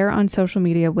and share on social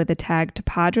media with a tag to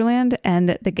Podgerland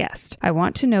and the guest. I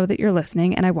want to know that you're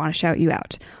listening, and I want to shout you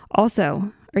out.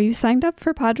 Also, are you signed up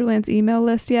for Podgerland's email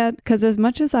list yet? Because as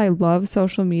much as I love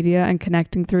social media and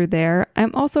connecting through there,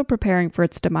 I'm also preparing for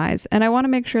its demise, and I want to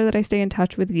make sure that I stay in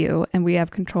touch with you and we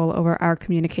have control over our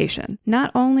communication.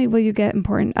 Not only will you get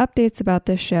important updates about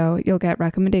this show, you'll get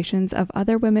recommendations of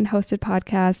other women-hosted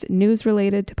podcasts, news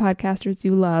related to podcasters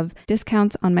you love,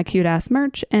 discounts on my cute-ass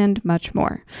merch, and much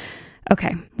more.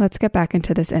 Okay, let's get back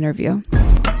into this interview.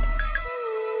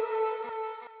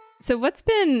 So what's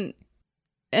been...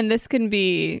 And this can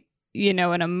be, you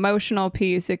know, an emotional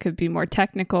piece. It could be more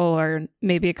technical, or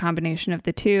maybe a combination of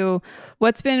the two.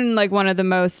 What's been like one of the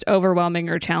most overwhelming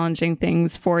or challenging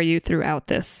things for you throughout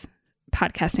this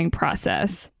podcasting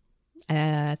process?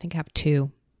 I think I have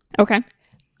two. Okay.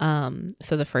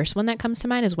 So the first one that comes to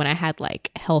mind is when I had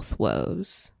like health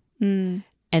woes. And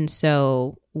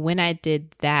so when I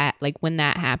did that, like when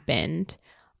that happened,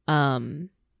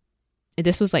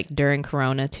 this was like during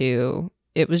Corona too.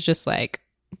 It was just like,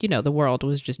 the world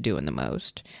was just doing the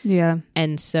most. Yeah.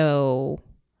 And so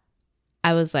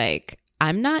I was like,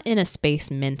 I'm not in a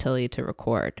space mentally to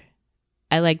record.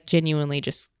 I like genuinely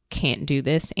just can't do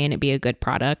this and it be a good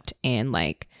product and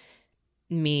like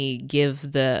me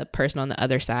give the person on the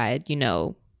other side,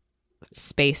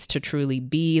 space to truly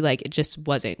be. Like, it just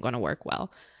wasn't going to work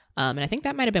well. And I think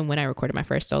that might have been when I recorded my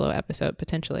first solo episode,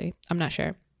 potentially. I'm not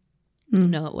sure.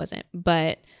 No, it wasn't.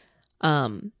 But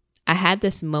I had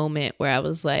this moment where I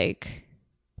was like,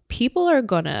 people are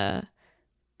going to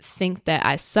think that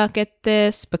I suck at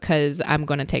this because I'm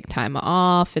going to take time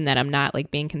off and that I'm not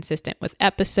like being consistent with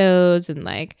episodes. And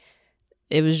like,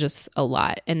 it was just a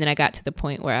lot. And then I got to the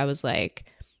point where I was like,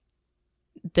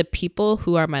 the people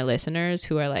who are my listeners,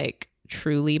 who are like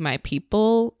truly my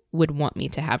people, would want me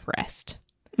to have rest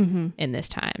in this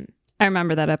time. I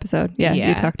remember that episode. Yeah.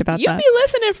 You talked about that. You'll be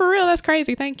listening for real. That's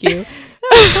crazy. Thank you.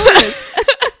 That's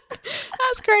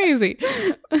crazy.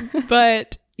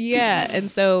 But yeah.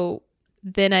 And so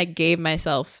then I gave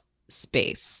myself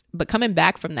space. But coming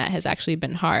back from that has actually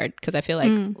been hard because I feel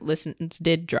like listens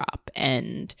did drop.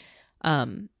 And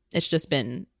it's just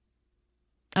been,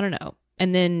 I don't know.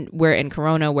 And then we're in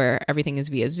Corona where everything is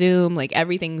via Zoom. Like,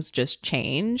 everything's just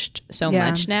changed so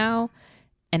much now.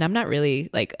 And I'm not really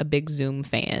like a big Zoom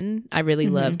fan. I really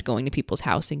loved going to people's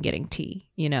house and getting tea,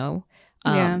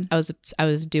 I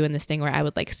was doing this thing where I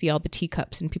would like see all the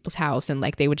teacups in people's house and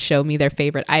like they would show me their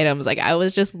favorite items. Like, I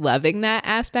was just loving that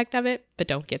aspect of it, but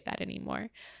don't get that anymore.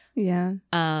 Yeah.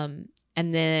 And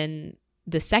then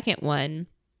the second one,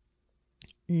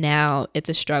 now it's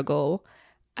a struggle.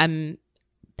 I'm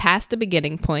past the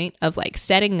beginning point of like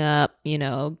setting up,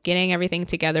 getting everything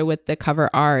together with the cover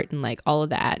art and like all of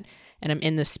that. And I'm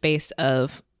in the space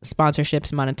of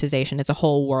sponsorships, monetization. It's a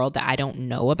whole world that I don't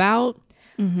know about.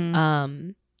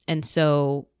 And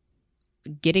so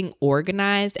getting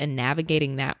organized and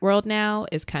navigating that world now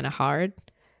is kind of hard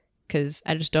because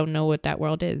I just don't know what that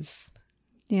world is.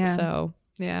 Yeah. So,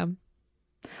 yeah.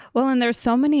 Well, and there's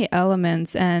so many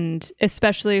elements, and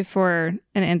especially for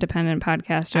an independent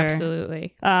podcaster.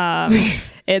 Absolutely.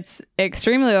 It's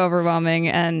extremely overwhelming,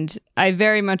 and I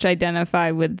very much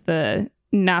identify with the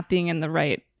not being in the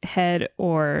right head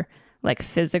or like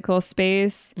physical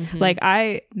space. Like,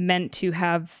 I meant to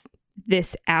have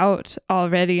this out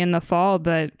already in the fall,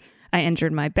 but I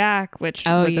injured my back, which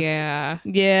was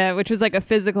which was like a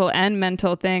physical and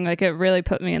mental thing. Like, it really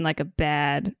put me in like a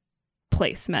bad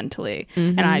place mentally.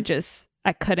 And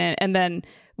I couldn't. And then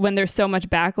when there's so much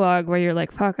backlog where you're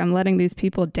like, fuck, I'm letting these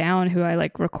people down who I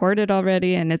like recorded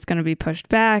already and it's going to be pushed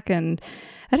back. And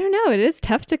I don't know, it is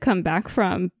tough to come back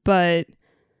from, but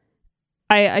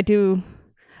I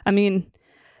mean,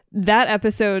 that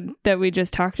episode that we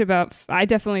just talked about, I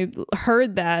definitely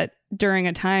heard that during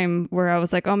a time where I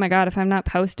was like, oh my God, if I'm not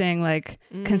posting like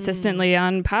consistently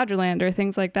on Podland or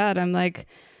things like that, I'm like,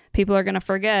 people are going to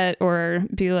forget or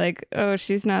be like, oh,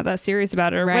 she's not that serious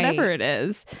about it or whatever it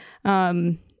is.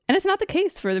 And it's not the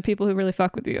case for the people who really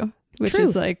fuck with you, which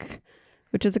is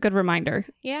a good reminder.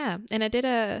 Yeah. And I did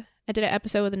an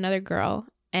episode with another girl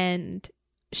and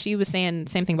she was saying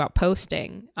the same thing about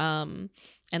posting and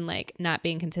like not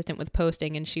being consistent with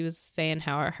posting. And she was saying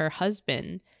how her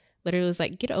husband literally was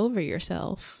like, get over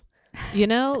yourself,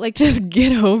 like just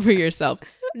get over yourself.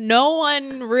 No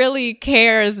one really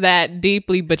cares that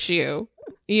deeply but you,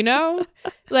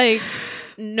 like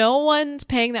no one's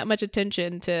paying that much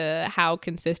attention to how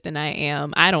consistent I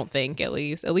am. I don't think, at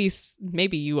least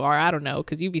maybe you are. I don't know.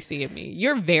 'Cause you be seeing me.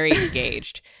 You're very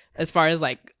engaged as far as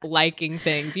like liking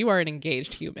things. You are an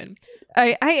engaged human.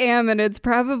 I am. And it's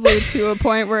probably to a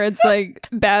point where it's like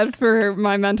bad for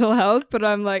my mental health. But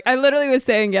I'm like, I literally was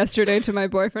saying yesterday to my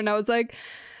boyfriend, I was like,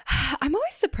 I'm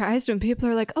always surprised when people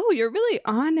are like, oh, you're really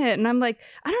on it. And I'm like,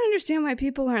 I don't understand why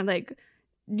people aren't like,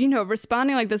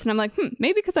 responding like this. And I'm like,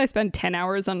 maybe because I spend 10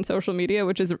 hours on social media,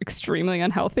 which is extremely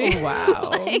unhealthy. Oh,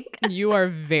 wow. You are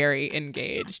very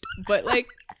engaged. But like,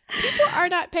 people are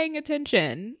not paying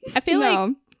attention. I feel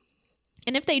like,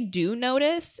 and if they do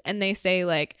notice and they say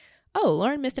like, oh,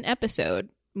 Lauren missed an episode,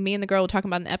 me and the girl were talking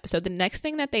about in the episode, the next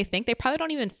thing that they think, they probably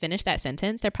don't even finish that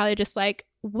sentence. They're probably just like,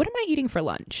 what am I eating for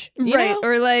lunch? You know?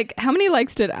 Or like, how many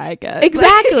likes did I get?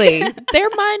 Exactly. Their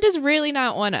mind is really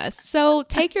not on us. So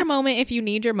take your moment if you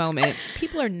need your moment.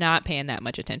 People are not paying that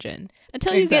much attention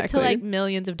until you get to like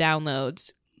millions of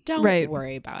downloads. Don't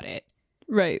worry about it.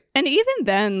 Right. And even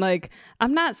then, like,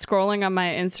 I'm not scrolling on my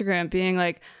Instagram being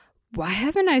like, why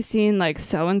haven't I seen like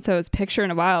so-and-so's picture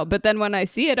in a while? But then when I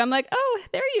see it, I'm like, oh,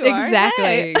 there you are. Exactly.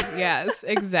 Hey. Yes,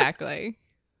 exactly.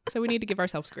 So we need to give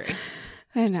ourselves grace.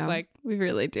 I know. We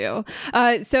really do.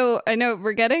 So I know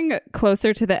we're getting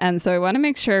closer to the end, so I want to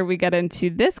make sure we get into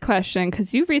this question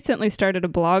because you recently started a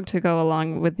blog to go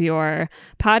along with your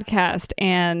podcast,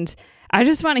 and I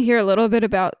just want to hear a little bit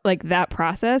about like that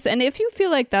process, and if you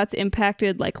feel like that's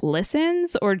impacted like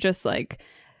listens or just like,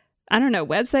 I don't know,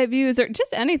 website views or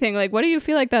just anything. Like, what do you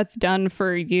feel like that's done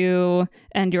for you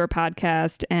and your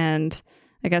podcast? And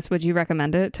I guess, would you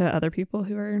recommend it to other people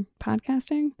who are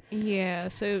podcasting? Yeah.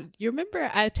 So you remember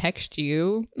I text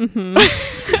you? Mm-hmm.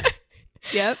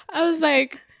 Yep. I was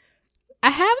like, I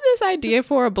have this idea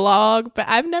for a blog, but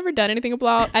I've never done anything a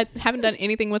blog. I haven't done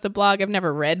anything with a blog. I've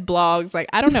never read blogs. Like,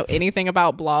 I don't know anything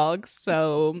about blogs.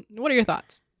 So what are your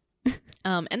thoughts?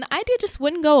 And the idea just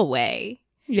wouldn't go away.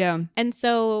 Yeah. And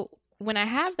so when I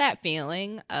have that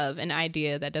feeling of an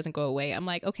idea that doesn't go away, I'm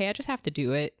like, okay, I just have to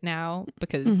do it now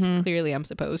because clearly I'm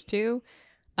supposed to.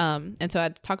 And so I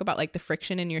talk about like the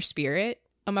friction in your spirit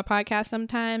on my podcast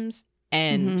sometimes,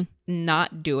 and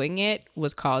not doing it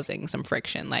was causing some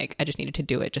friction. Like I just needed to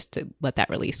do it just to let that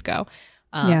release go.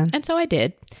 And so I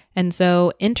did. And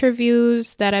so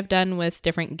interviews that I've done with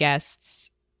different guests,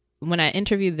 when I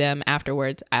interview them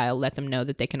afterwards, I'll let them know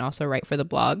that they can also write for the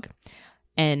blog.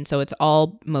 And so it's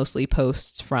all mostly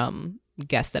posts from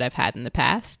guests that I've had in the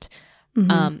past.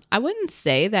 I wouldn't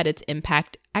say that it's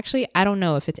actually, I don't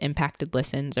know if it's impacted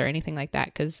listens or anything like that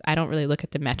because I don't really look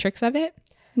at the metrics of it.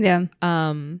 Yeah.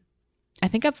 I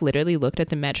think I've literally looked at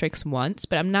the metrics once,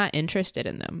 but I'm not interested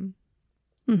in them.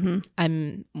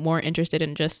 I'm more interested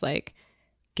in just like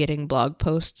getting blog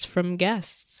posts from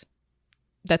guests.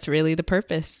 That's really the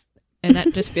purpose. And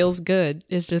that just feels good.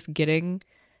 It's just getting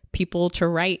people to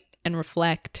write and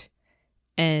reflect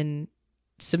and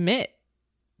submit.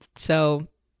 So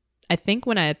I think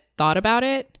when I thought about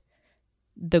it,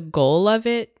 the goal of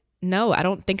it, no, I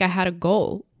don't think I had a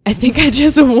goal. I think I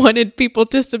just wanted people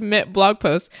to submit blog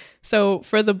posts. So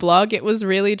for the blog, it was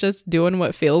really just doing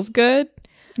what feels good.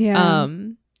 Yeah.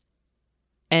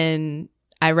 And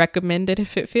I recommend it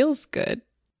if it feels good.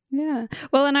 Yeah.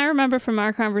 Well, and I remember from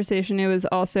our conversation, it was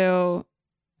also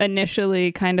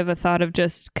initially kind of a thought of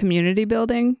just community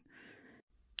building.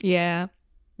 Yeah.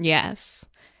 Yes.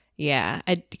 Yeah.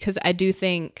 Because I do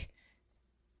think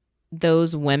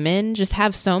those women just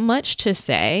have so much to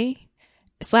say,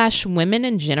 / women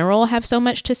in general have so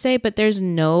much to say, but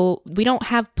we don't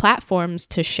have platforms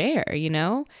to share, you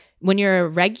know? When you're a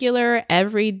regular,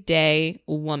 everyday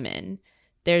woman,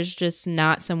 there's just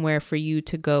not somewhere for you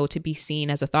to go to be seen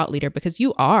as a thought leader because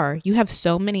you have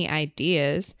so many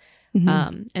ideas.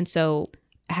 And so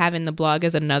having the blog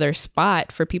as another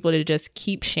spot for people to just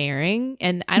keep sharing.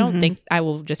 And I don't think I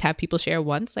will just have people share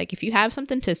once. Like if you have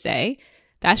something to say,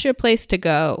 that's your place to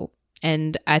go.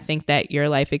 And I think that your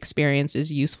life experience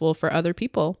is useful for other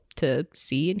people to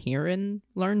see and hear and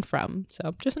learn from.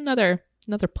 So just another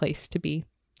place to be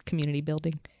community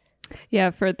building.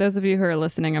 Yeah, for those of you who are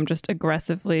listening, I'm just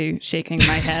aggressively shaking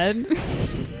my head.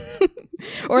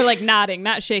 Or like nodding,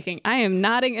 not shaking. I am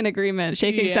nodding in agreement.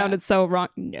 Shaking sounded so wrong.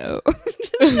 No.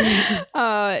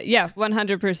 Yeah,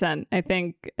 100%. I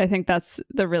think that's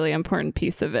the really important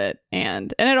piece of it.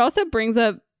 And it also brings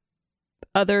up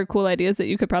other cool ideas that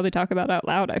you could probably talk about out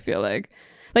loud, I feel like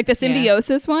the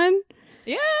symbiosis one.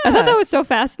 Yeah. I thought that was so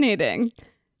fascinating.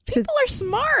 People are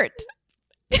smart.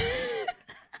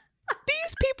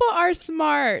 These people are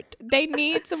smart. They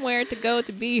need somewhere to go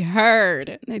to be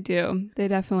heard. They do. They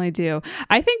definitely do.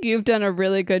 I think you've done a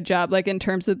really good job, like in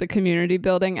terms of the community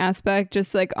building aspect,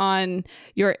 just like on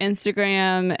your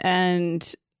Instagram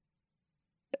and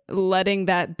letting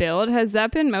that build. Has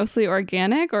that been mostly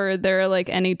organic, or are there like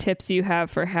any tips you have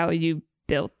for how you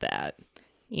built that?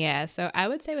 Yeah. So I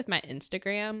would say with my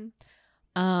Instagram,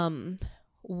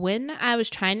 when I was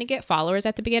trying to get followers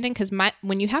at the beginning, because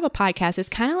when you have a podcast, it's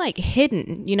kind of like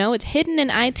hidden, you know, it's hidden in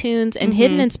iTunes and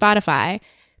hidden in Spotify.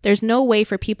 There's no way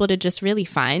for people to just really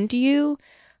find you.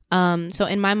 So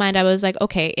in my mind, I was like,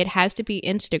 okay, it has to be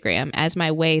Instagram as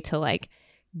my way to like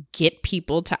get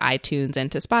people to iTunes and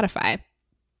to Spotify.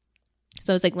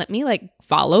 So I was like, let me like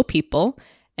follow people.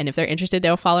 And if they're interested,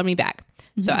 they'll follow me back.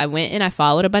 So I went and I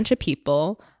followed a bunch of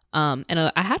people. And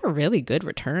I had a really good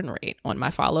return rate on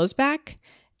my follows back.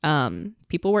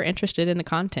 People were interested in the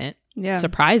content,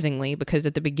 surprisingly, because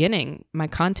at the beginning, my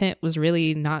content was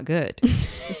really not good.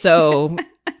 So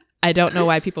I don't know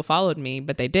why people followed me,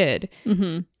 but they did.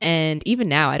 And even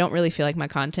now, I don't really feel like my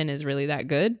content is really that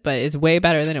good, but it's way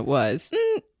better than it was.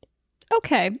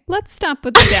 Okay, let's stop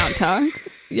with the down talk.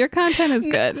 Your content is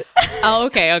good. Oh,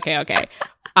 okay.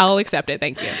 I'll accept it.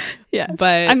 Thank you. Yeah.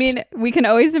 But I mean, we can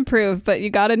always improve, but you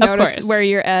got to notice where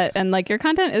you're at. And like your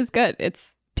content is good.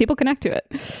 people connect to it.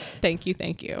 Thank you.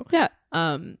 Yeah.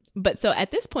 But so at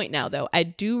this point now, though, I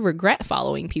do regret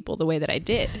following people the way that I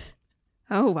did.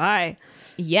 Oh, why?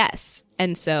 Yes.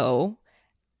 And so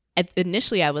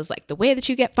initially I was like, the way that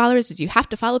you get followers is you have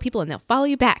to follow people and they'll follow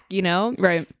you back, you know?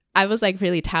 Right. I was like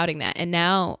really touting that. And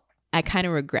now I kind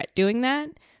of regret doing that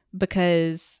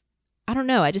because I don't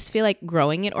know. I just feel like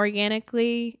growing it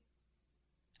organically.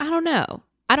 I don't know.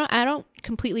 I don't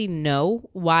completely know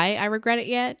why I regret it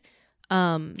yet.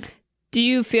 Do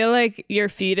you feel like your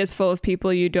feed is full of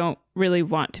people you don't really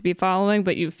want to be following,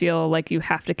 but you feel like you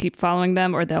have to keep following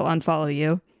them or they'll unfollow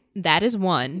you? That is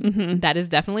one. Mm-hmm. That is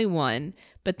definitely one.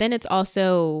 But then it's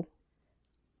also,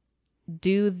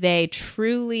 do they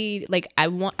truly, like, I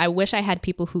wish I had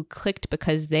people who clicked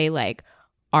because they like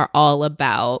are all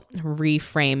about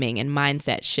reframing and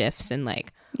mindset shifts and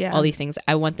like all these things.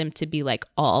 I want them to be like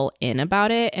all in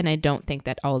about it. And I don't think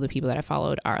that all the people that I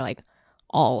followed are like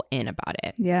all in about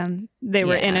it. Yeah. They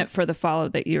were in it for the follow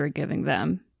that you were giving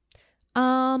them.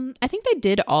 I think they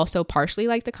did also partially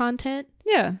like the content.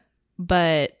 Yeah.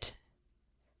 But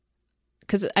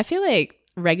because I feel like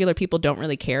regular people don't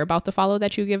really care about the follow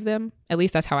that you give them. At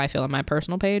least that's how I feel on my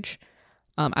personal page.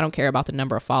 I don't care about the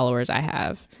number of followers I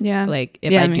have. Yeah. Like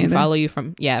if I do follow you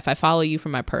from, if I follow you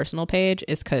from my personal page,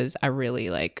 it's because I really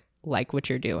like what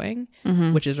you're doing,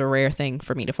 which is a rare thing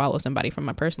for me to follow somebody from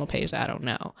my personal page that I don't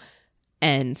know.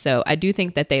 And so I do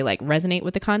think that they like resonate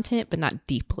with the content, but not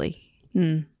deeply.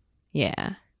 Mm.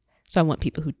 Yeah. So I want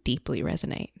people who deeply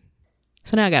resonate.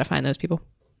 So now I got to find those people.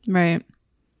 Right.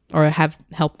 Or have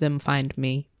help them find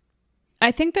me.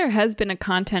 I think there has been a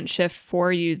content shift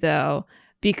for you though,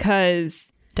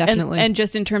 because definitely. And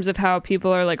just in terms of how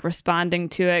people are like responding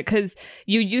to it, because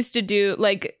you used to do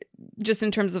like, just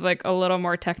in terms of like a little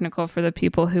more technical for the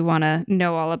people who want to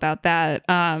know all about that.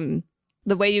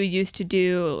 The way you used to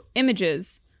do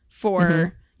images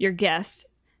for your guests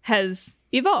has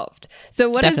evolved. So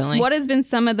what has been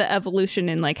some of the evolution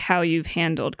in like how you've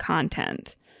handled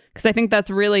content? Because I think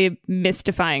that's really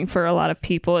mystifying for a lot of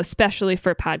people, especially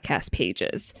for podcast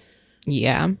pages.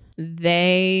 Yeah.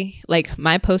 They, like,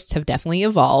 my posts have definitely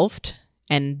evolved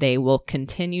and they will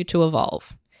continue to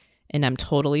evolve. And I'm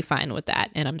totally fine with that.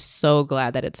 And I'm so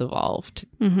glad that it's evolved,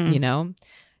 you know?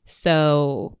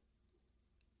 So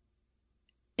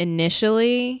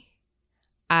initially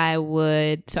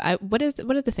what is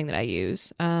the thing that I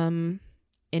use? InShot.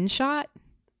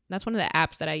 That's one of the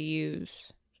apps that I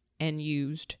use and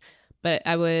used. But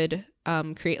I would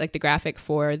create like the graphic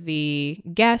for the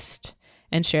guest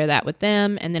and share that with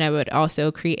them. And then I would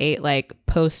also create like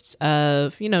posts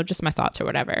of, you know, just my thoughts or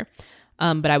whatever.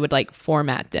 But I would like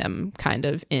format them kind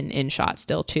of in InShot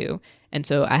still too. And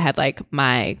so I had like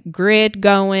my grid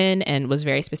going and was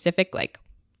very specific, like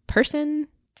person,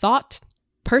 thought,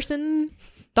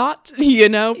 you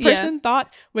know,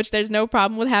 thought, which there's no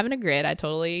problem with having a grid. I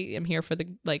totally am here for the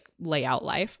like layout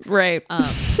life. Right.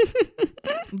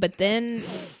 But then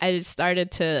I just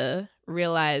started to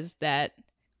realize that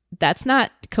that's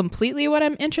not completely what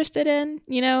I'm interested in.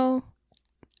 You know,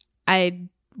 I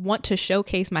want to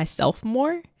showcase myself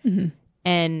more.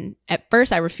 And at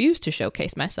first I refused to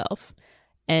showcase myself.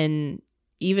 And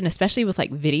even especially with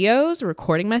like videos,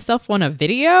 recording myself on a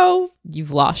video,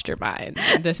 you've lost your mind.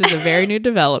 This is a very new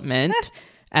development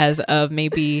as of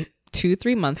maybe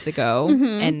 2-3 months ago.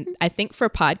 And I think for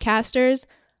podcasters,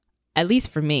 at least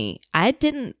for me, I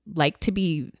didn't like to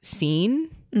be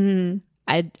seen.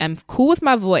 I'm cool with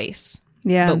my voice.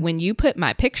 Yeah. But when you put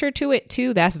my picture to it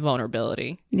too, that's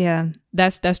vulnerability. Yeah.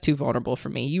 That's too vulnerable for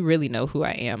me. You really know who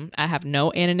I am. I have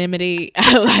no anonymity.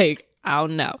 I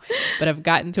don't know. But I've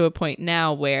gotten to a point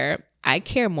now where I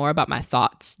care more about my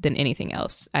thoughts than anything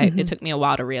else. It took me a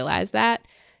while to realize that.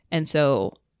 And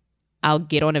so I'll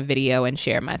get on a video and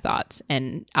share my thoughts.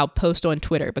 And I'll post on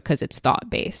Twitter because it's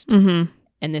thought-based.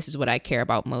 And this is what I care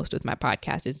about most with my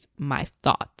podcast is my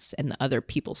thoughts and the other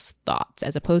people's thoughts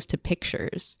as opposed to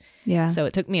pictures. Yeah. So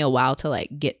it took me a while to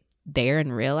like get there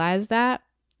and realize that.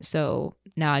 So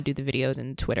now I do the videos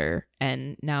in Twitter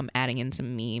and now I'm adding in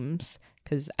some memes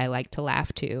because I like to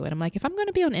laugh too. And I'm like, if I'm going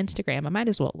to be on Instagram, I might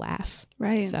as well laugh.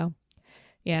 Right. So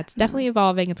yeah, it's definitely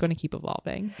evolving. It's going to keep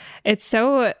evolving. It's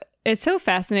so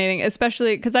fascinating,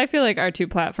 especially because I feel like our two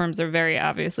platforms are very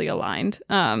obviously aligned.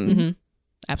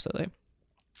 Absolutely.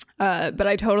 But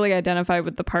I totally identify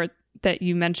with the part that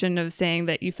you mentioned of saying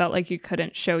that you felt like you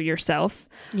couldn't show yourself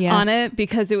on it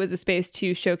because it was a space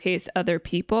to showcase other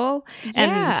people.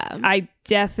 Yeah. And I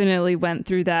definitely went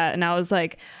through that and I was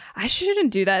like, I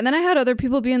shouldn't do that. And then I had other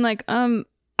people being like,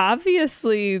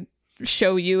 obviously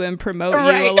show you and promote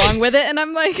you along with it. And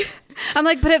I'm like,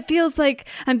 but it feels like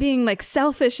I'm being like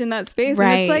selfish in that space.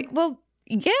 Right. And it's like, well,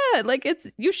 yeah, like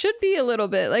you should be a little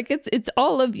bit like it's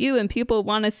all of you, and people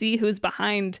want to see who's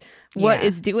behind what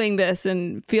is doing this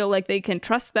and feel like they can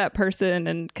trust that person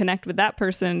and connect with that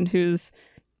person who's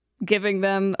giving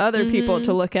them other people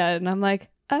to look at. And I'm like,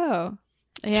 oh,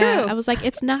 yeah. True. I was like,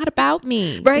 it's not about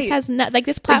me. Right. This has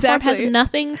this platform has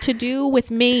nothing to do with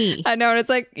me. I know. And it's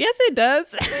like, yes, it does.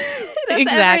 It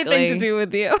has everything to do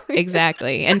with you.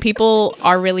 Exactly. And people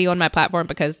are really on my platform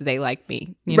because they like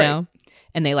me, you know?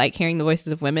 And they like hearing the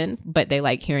voices of women, but they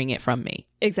like hearing it from me.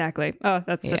 Exactly. Oh,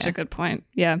 that's such a good point.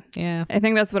 Yeah. Yeah. I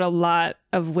think that's what a lot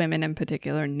of women in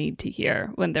particular need to hear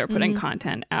when they're putting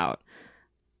content out.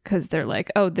 Because they're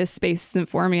like, oh, this space isn't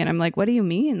for me. And I'm like, what do you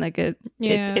mean? Like it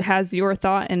has your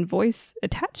thought and voice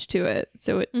attached to it.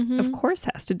 So it, of course,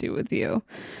 has to do with you.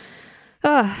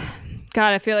 Oh,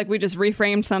 God, I feel like we just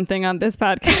reframed something on this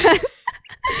podcast.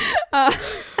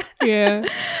 Yeah.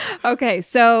 Okay,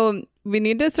 so we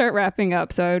need to start wrapping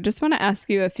up. So I just want to ask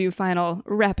you a few final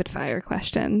rapid fire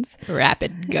questions.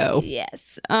 Rapid go.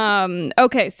 Yes.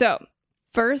 Okay, so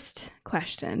first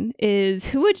question is,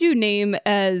 who would you name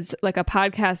as like a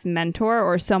podcast mentor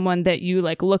or someone that you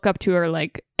like look up to or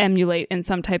like emulate in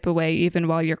some type of way, even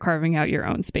while you're carving out your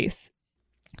own space?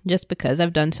 Just because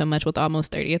I've done so much with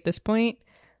Almost 30 at this point,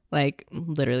 like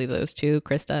literally those two,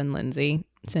 Krista and Lindsay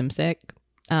Simsick,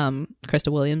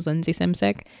 Krista Williams, Lindsay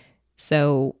Simsick.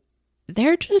 So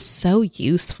they're just so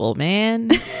useful,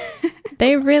 man.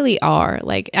 They really are.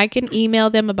 Like, I can email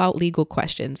them about legal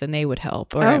questions and they would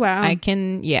help. Or wow. I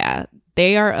can,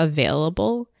 they are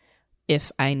available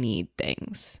if I need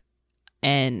things.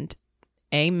 And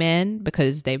amen,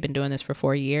 because they've been doing this for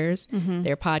 4 years.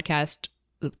 Their podcast,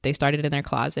 they started in their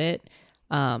closet.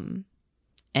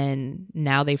 And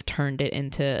now they've turned it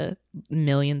into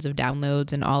millions of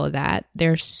downloads and all of that.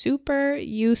 They're super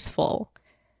useful.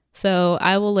 So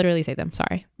I will literally say them.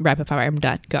 Sorry. Rapid fire. I'm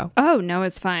done. Go. Oh, no,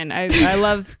 it's fine. I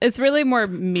love, it's really more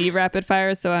me rapid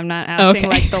fire. So I'm not asking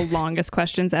like the longest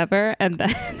questions ever. And then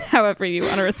however you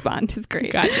want to respond is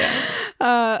great.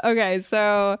 Gotcha. Okay.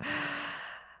 So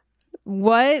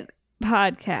what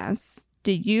podcasts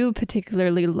do you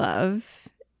particularly love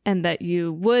and that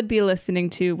you would be listening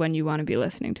to when you want to be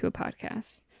listening to a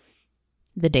podcast?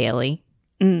 The Daily.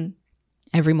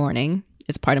 Every morning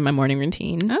is part of my morning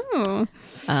routine. Oh.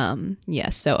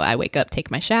 Yes. So I wake up, take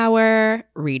my shower,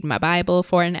 read my Bible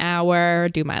for an hour,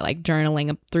 do my like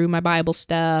journaling through my Bible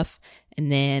stuff,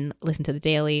 and then listen to The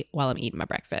Daily while I'm eating my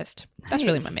breakfast. That's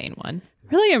really my main one.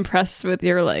 Really impressed with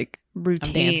your like routine.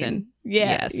 I'm dancing.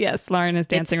 Yeah. Yes. Lauren is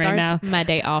dancing right now. My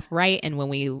day off right, and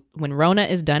when Rona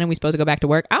is done and we're supposed to go back to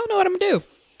work, I don't know what I'm gonna do.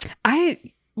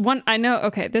 I know.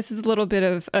 Okay, this is a little bit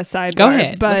of a sidebar. Go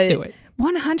ahead. But let's do it.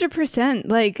 100%.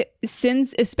 Like,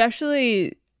 since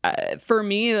especially for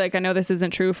me, like I know this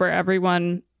isn't true for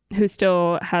everyone who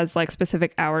still has like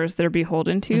specific hours they're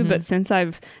beholden to, but since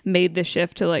I've made the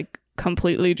shift to like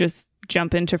completely just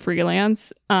jump into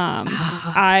freelance,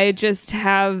 I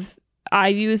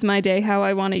use my day how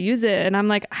I want to use it. And I'm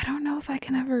like, I don't know if I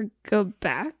can ever go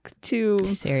back to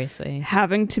seriously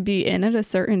having to be in at a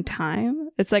certain time.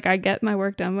 It's like I get my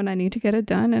work done when I need to get it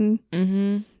done,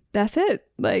 and that's it.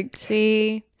 Like,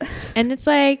 see, and it's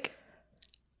like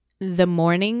the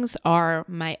mornings are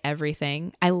my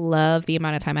everything. I love the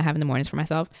amount of time I have in the mornings for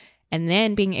myself, and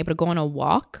then being able to go on a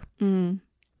walk.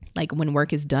 Like when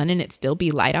work is done and it still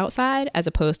be light outside, as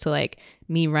opposed to like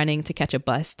me running to catch a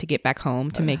bus to get back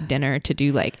home to make dinner, to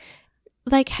do like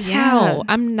how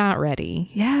I'm not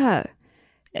ready. Yeah.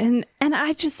 And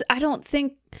I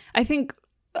think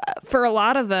for a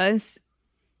lot of us,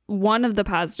 one of the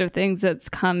positive things that's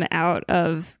come out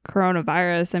of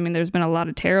coronavirus, I mean, there's been a lot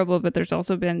of terrible, but there's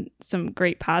also been some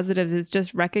great positives, is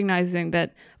just recognizing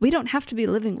that we don't have to be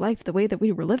living life the way that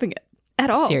we were living it at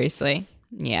all. Seriously.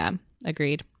 Yeah.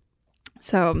 Agreed.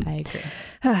 So I agree.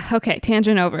 Okay,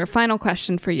 tangent over. Final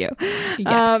question for you.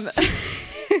 Yes.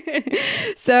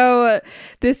 So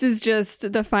this is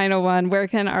just the final one. Where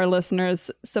can our listeners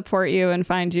support you and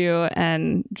find you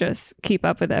and just keep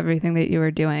up with everything that you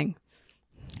are doing?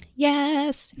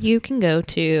 Yes, you can go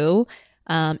to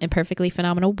Imperfectly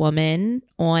Phenomenal Woman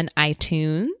on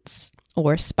iTunes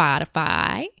or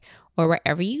Spotify, or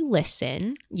wherever you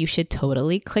listen. You should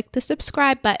totally click the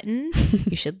subscribe button.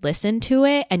 You should listen to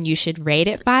it, and you should rate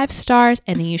it 5 stars,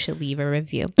 and then you should leave a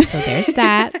review. So there's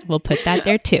that. We'll put that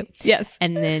there too. Yes.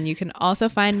 And then you can also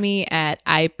find me at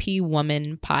IP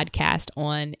Woman Podcast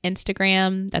on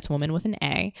Instagram. That's woman with an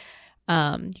A.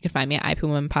 You can find me at IP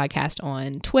Woman Podcast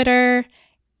on Twitter.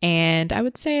 And I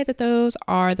would say that those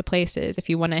are the places. If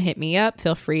you want to hit me up,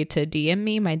 feel free to DM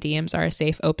me. My DMs are a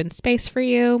safe, open space for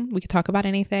you. We could talk about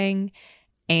anything.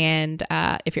 And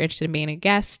if you're interested in being a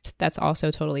guest, that's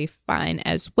also totally fine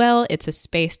as well. It's a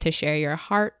space to share your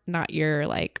heart, not your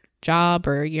like job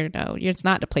or it's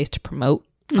not a place to promote,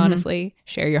 honestly.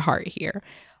 Share your heart here.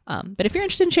 But if you're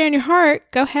interested in sharing your heart,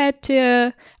 go ahead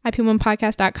to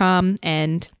ipwomanpodcast.com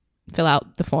and fill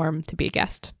out the form to be a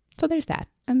guest. So there's that.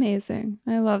 Amazing.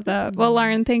 I love that. Well,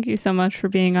 Lauren, thank you so much for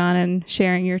being on and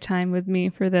sharing your time with me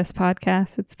for this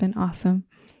podcast. It's been awesome.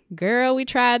 Girl, we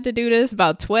tried to do this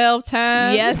about 12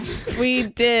 times. Yes, we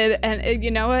did. And you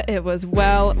know what? It was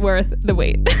well worth the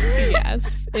wait.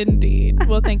 Yes, indeed.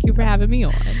 Well, thank you for having me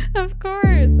on. Of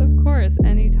course.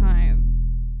 Anytime.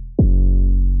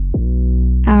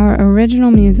 Our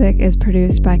original music is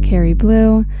produced by Carrie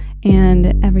Blue,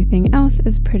 and everything else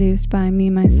is produced by me,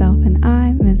 myself, and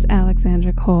I, Miss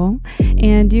Alexandra Cole.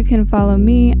 And you can follow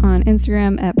me on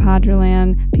Instagram at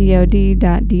Podraland,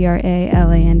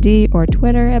 pod.draland, or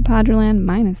Twitter at Podraland,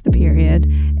 minus the period.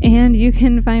 And you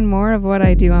can find more of what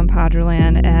I do on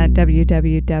Podraland at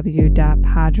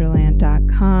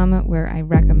www.podraland.com, where I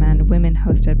recommend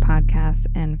women-hosted podcasts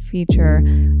and feature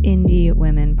indie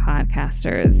women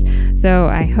podcasters. So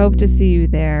I hope to see you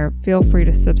there. Feel free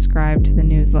to subscribe to the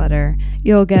newsletter.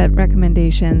 You'll get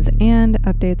recommendations and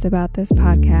updates about this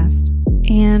podcast.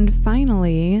 And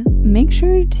finally, make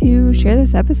sure to share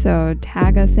this episode,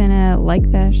 tag us in it,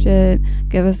 like that shit,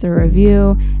 give us a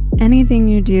review. Anything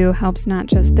you do helps not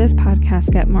just this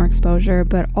podcast get more exposure,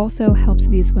 but also helps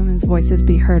these women's voices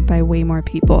be heard by way more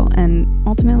people. And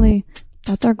ultimately,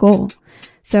 that's our goal.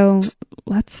 So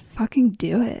let's fucking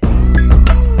do it.